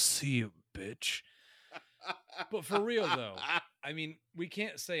want to see it, bitch. But for real, though, I mean, we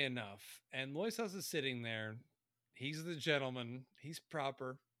can't say enough. And Loisos is sitting there. He's the gentleman. He's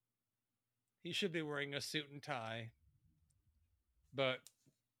proper. He should be wearing a suit and tie. But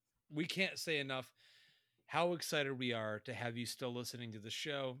we can't say enough how excited we are to have you still listening to the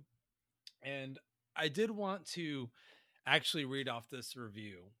show. And I did want to actually read off this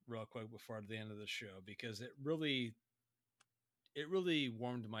review real quick before the end of the show, because it really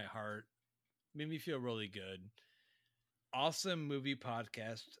warmed my heart, made me feel really good. Awesome movie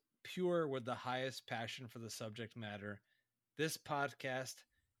podcast, pure with the highest passion for the subject matter. This podcast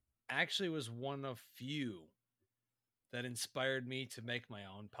actually was one of few that inspired me to make my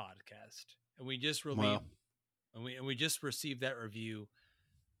own podcast. And we just Wow. we just received that review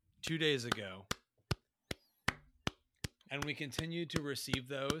 2 days ago. And we continue to receive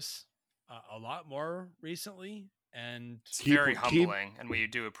those a lot more recently. And It's very humbling, and we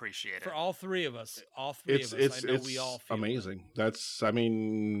do appreciate it. For all three of us, I know we all feel amazing. That's, I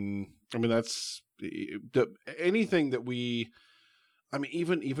mean, that's anything that we, I mean,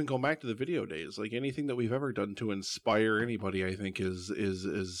 even going back to the video days, like anything that we've ever done to inspire anybody, I think is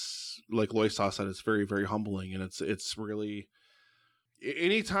like Loisaw said, it's very, very humbling. And it's really,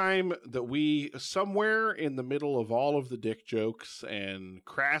 anytime that we, somewhere in the middle of all of the dick jokes and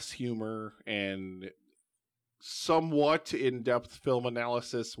crass humor and somewhat in-depth film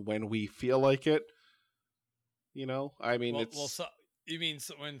analysis when we feel like it, you know, I mean, you mean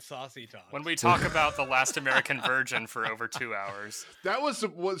when Saucy talks? When we talk about The Last American Virgin for over 2 hours. That was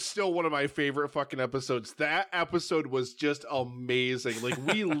still one of my favorite fucking episodes. That episode was just amazing. Like,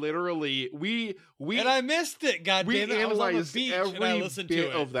 we literally, we and I missed it, goddamn we it. analyzed every bit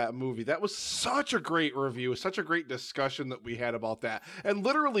bit of that movie. That was such a great review, such a great discussion that we had about that. And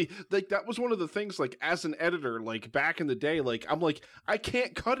literally, like, that was one of the things, like, as an editor, like, back in the day, like, I'm like, I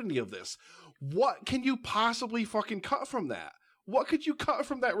can't cut any of this. What can you possibly fucking cut from that? What could you cut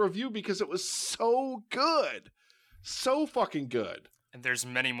from that review? Because it was so good. So fucking good. And there's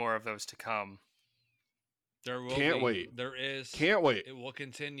many more of those to come. There will Can't be. wait. There is. Can't wait. It will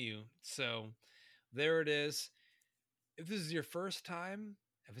continue. So there it is. If this is your first time,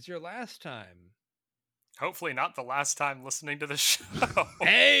 if it's your last time. Hopefully not the last time listening to the show.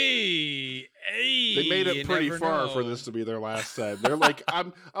 Hey! They made it pretty far for this to be their last time. They're like,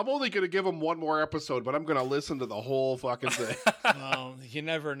 I'm only going to give them one more episode, but I'm going to listen to the whole fucking thing. Well, you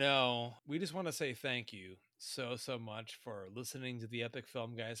never know. We just want to say thank you so much for listening to the Epic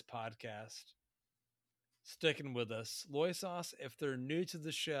Film Guys podcast. Sticking with us. Loisaw, if they're new to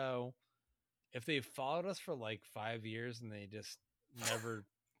the show, if they've followed us for like 5 years and they just never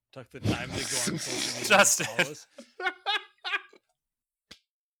took the time to go on social media Justin. and follow us.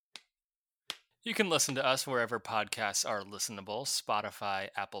 You can listen to us wherever podcasts are listenable, Spotify,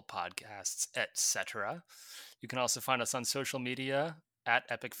 Apple Podcasts, etc. You can also find us on social media at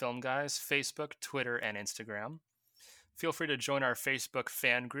Epic Film Guys, Facebook, Twitter, and Instagram. Feel free to join our Facebook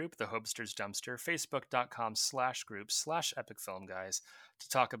fan group, The Hobsters Dumpster, facebook.com/group/Epic Film Guys, to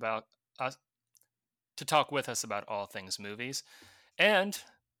talk with us about all things movies. And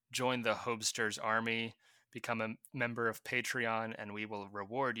join the Hobsters Army, become a member of Patreon, and we will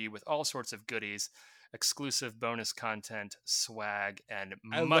reward you with all sorts of goodies, exclusive bonus content, swag, and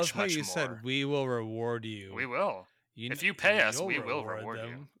I much, love how much you more. Said we will reward you. We will. If you pay us, we will reward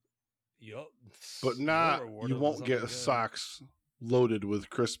you. Yup. But you won't get socks loaded with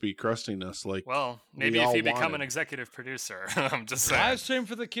crispy crustiness. Like, well, maybe if you become an executive producer. I'm just saying. Live stream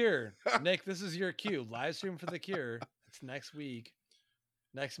for the cure. Nick, this is your cue. Live stream for the cure. It's next week.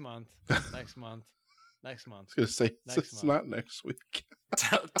 Next month. Next month. Next month. I was going to say, it's not next week.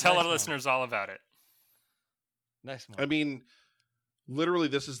 Tell our listeners all about it. Next month. I mean, literally,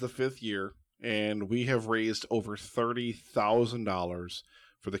 this is the 5th year, and we have raised over $30,000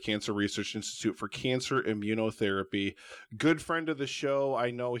 for the Cancer Research Institute for cancer immunotherapy. Good friend of the show.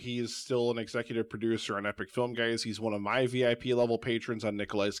 I know he is still an executive producer on Epic Film Guys. He's one of my VIP level patrons on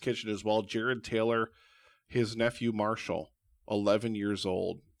Nikolai's Kitchen as well. Jared Taylor, his nephew Marshall, 11 years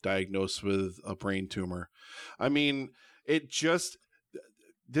old, diagnosed with a brain tumor. I mean, this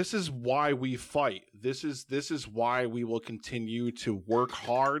is why we fight. This is why we will continue to work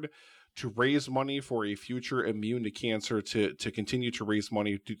hard to raise money for a future immune to cancer, to continue to raise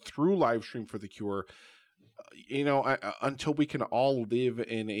money through live stream for the cure, until we can all live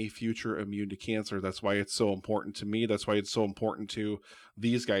in a future immune to cancer. That's why it's so important to me. That's why it's so important to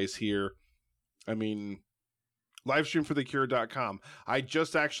these guys here. I mean, livestreamforthecure.com. I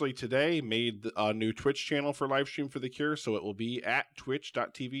just actually today made a new Twitch channel for Livestream for the Cure, so it will be at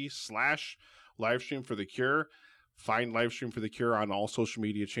twitch.tv/livestreamforthecure. Find Livestream for the Cure on all social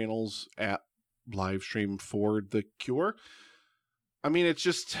media channels at Livestream for the Cure. I mean, it's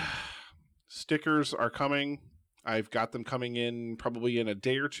just, stickers are coming. I've got them coming in probably in a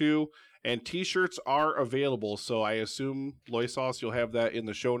day or two, and t-shirts are available. So I assume, Loisaw, you'll have that in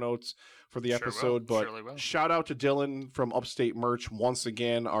the show notes for the episode. But shout out to Dylan from Upstate Merch once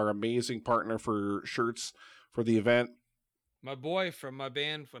again, our amazing partner for shirts for the event. My boy from my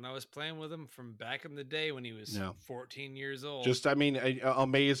band, when I was playing with him from back in the day when he was 14 years old. Just, I mean,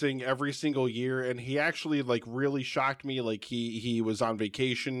 amazing every single year. And he actually, like, really shocked me. Like, he was on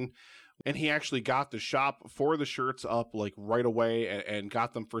vacation And he actually got the shop for the shirts up like right away and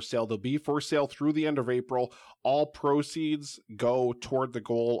got them for sale. They'll be for sale through the end of April. All proceeds go toward the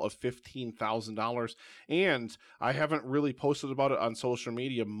goal of $15,000. And I haven't really posted about it on social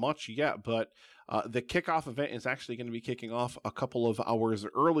media much yet, but the kickoff event is actually going to be kicking off a couple of hours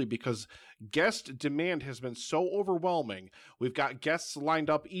early because guest demand has been so overwhelming. We've got guests lined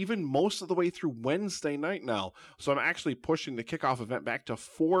up even most of the way through Wednesday night now. So I'm actually pushing the kickoff event back to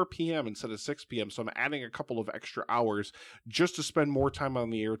 4 p.m. instead of 6 p.m. So I'm adding a couple of extra hours just to spend more time on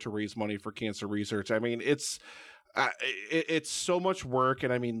the air to raise money for cancer research. I mean, it's so much work,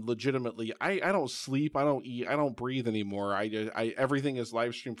 and I mean, legitimately, I don't sleep, I don't eat, I don't breathe anymore. I everything is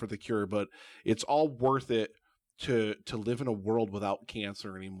live streamed for the cure, but it's all worth it to live in a world without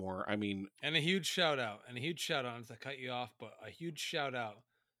cancer anymore. I mean, and a huge shout out, not to cut you off, but a huge shout out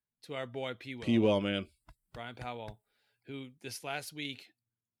to our boy P-Well, man, Brian Powell, who this last week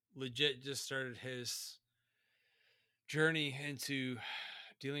legit just started his journey into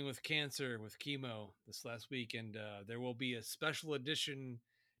dealing with cancer with chemo this last week, and there will be a special edition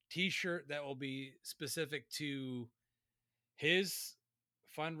t-shirt that will be specific to his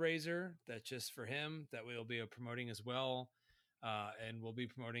fundraiser that's just for him that we'll be promoting as well, and we'll be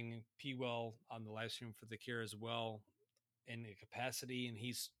promoting P-Well on the live stream for the cure as well in a capacity, and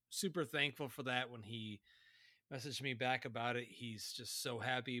he's super thankful for that. When he messaged me back about it, he's just so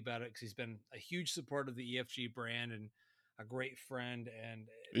happy about it because he's been a huge supporter of the EFG brand and a great friend, and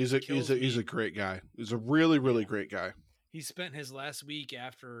he's a great guy. He's a really great guy. He spent his last week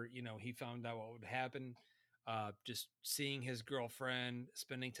after, he found out what would happen, just seeing his girlfriend,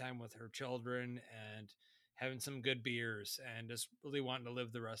 spending time with her children, and having some good beers, and just really wanting to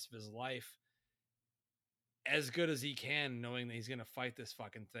live the rest of his life as good as he can, knowing that he's going to fight this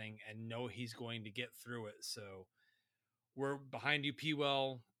fucking thing and know he's going to get through it. So we're behind you,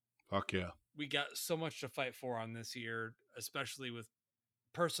 P-Well. Fuck yeah. We got so much to fight for on this year, especially with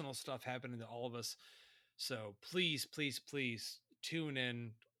personal stuff happening to all of us. So please tune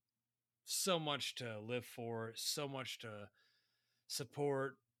in. So much to live for, so much to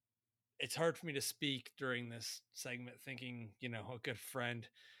support. It's hard for me to speak during this segment thinking, a good friend.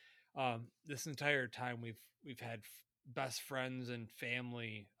 This entire time we've had best friends and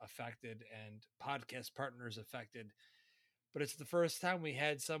family affected and podcast partners affected. But it's the first time we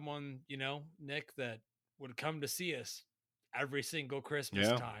had someone, Nick, that would come to see us every single Christmas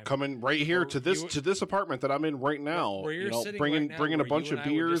time. Coming right here to this apartment that I'm in right now. Where you're sitting bringing right now, bringing a bunch of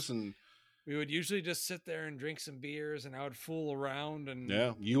beers and we would usually just sit there and drink some beers, and I would fool around. And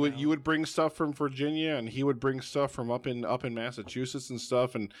you would bring stuff from Virginia, and he would bring stuff from up in Massachusetts and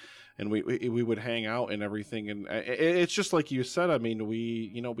stuff, and we would hang out and everything. And it's just like you said. I mean,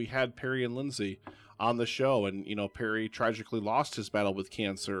 we had Perry and Lindsay on the show, and Perry tragically lost his battle with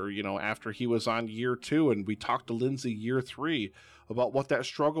cancer after he was on year 2, and we talked to Lindsay year 3 about what that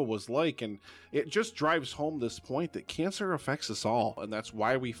struggle was like, and it just drives home this point that cancer affects us all, and that's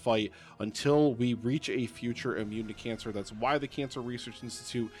why we fight until we reach a future immune to cancer. That's why the Cancer Research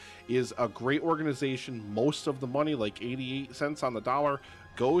Institute is a great organization. Most of the money, like 88 cents on the dollar,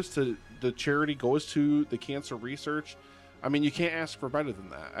 goes to the charity, goes to the cancer research. I mean, you can't ask for better than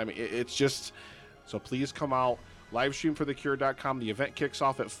that. I mean, it's just... So please come out, livestreamforthecure.com. The event kicks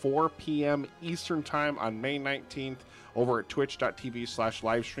off at 4 p.m. Eastern Time on May 19th over at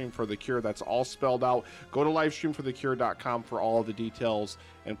twitch.tv/livestreamforthecure. That's all spelled out. Go to livestreamforthecure.com for all of the details.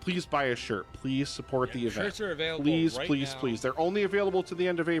 And please buy a shirt. Please support the event. Shirts are available please. now. They're only available to the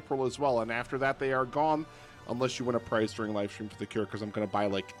end of April as well. And after that, they are gone unless you win a prize during Livestream for the Cure, because I'm going to buy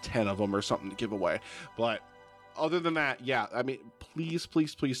like 10 of them or something to give away. But other than that, yeah, I mean, please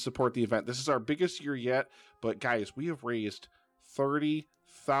support the event. This is our biggest year yet, but guys, we have raised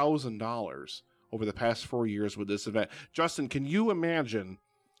 $30,000 over the past 4 years with this event. Justin, can you imagine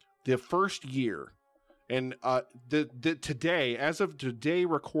the first year and today, as of today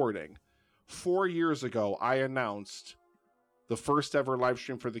recording, 4 years ago, I announced the first ever live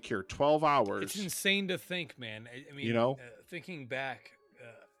stream for the Cure, 12 hours. It's insane to think, man. I mean, thinking back,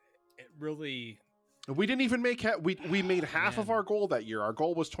 it really... We didn't even make we made half of our goal that year. Our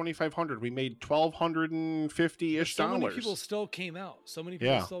goal was 2,500. We made $1,250-ish. So many people still came out.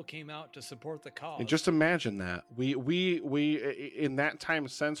 Still came out to support the cause. And just imagine that. We in that time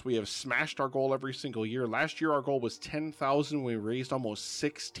since, we have smashed our goal every single year. Last year our goal was 10,000. We raised almost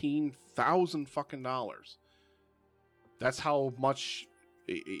 $16,000 fucking dollars. That's how much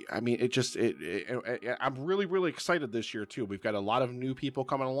I mean, I'm really, really excited this year too. We've got a lot of new people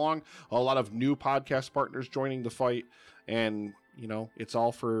coming along, a lot of new podcast partners joining the fight, and it's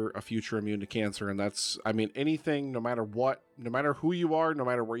all for a future immune to cancer. And that's, I mean, anything, no matter what, no matter who you are, no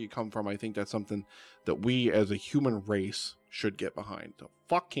matter where you come from, I think that's something that we as a human race should get behind. So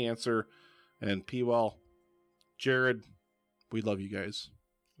fuck cancer. And P-Well, Jared, we love you guys.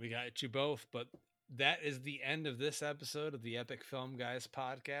 We got you both, but that is the end of this episode of the Epic Film Guys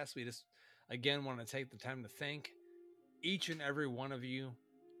podcast. We just, again, want to take the time to thank each and every one of you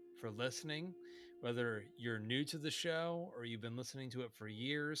for listening, whether you're new to the show or you've been listening to it for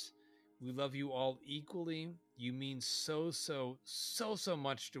years. We love you all equally. You mean so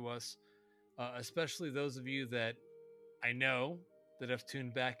much to us, especially those of you that I know that have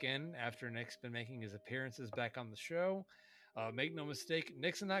tuned back in after Nick's been making his appearances back on the show. Make no mistake,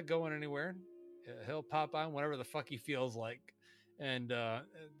 Nick's not going anywhere. He'll pop on whenever the fuck he feels like. And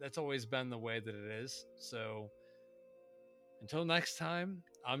that's always been the way that it is. So until next time,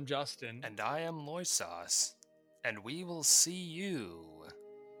 I'm Justin. And I am Loisauce. And we will see you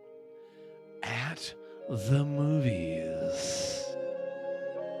at the movies.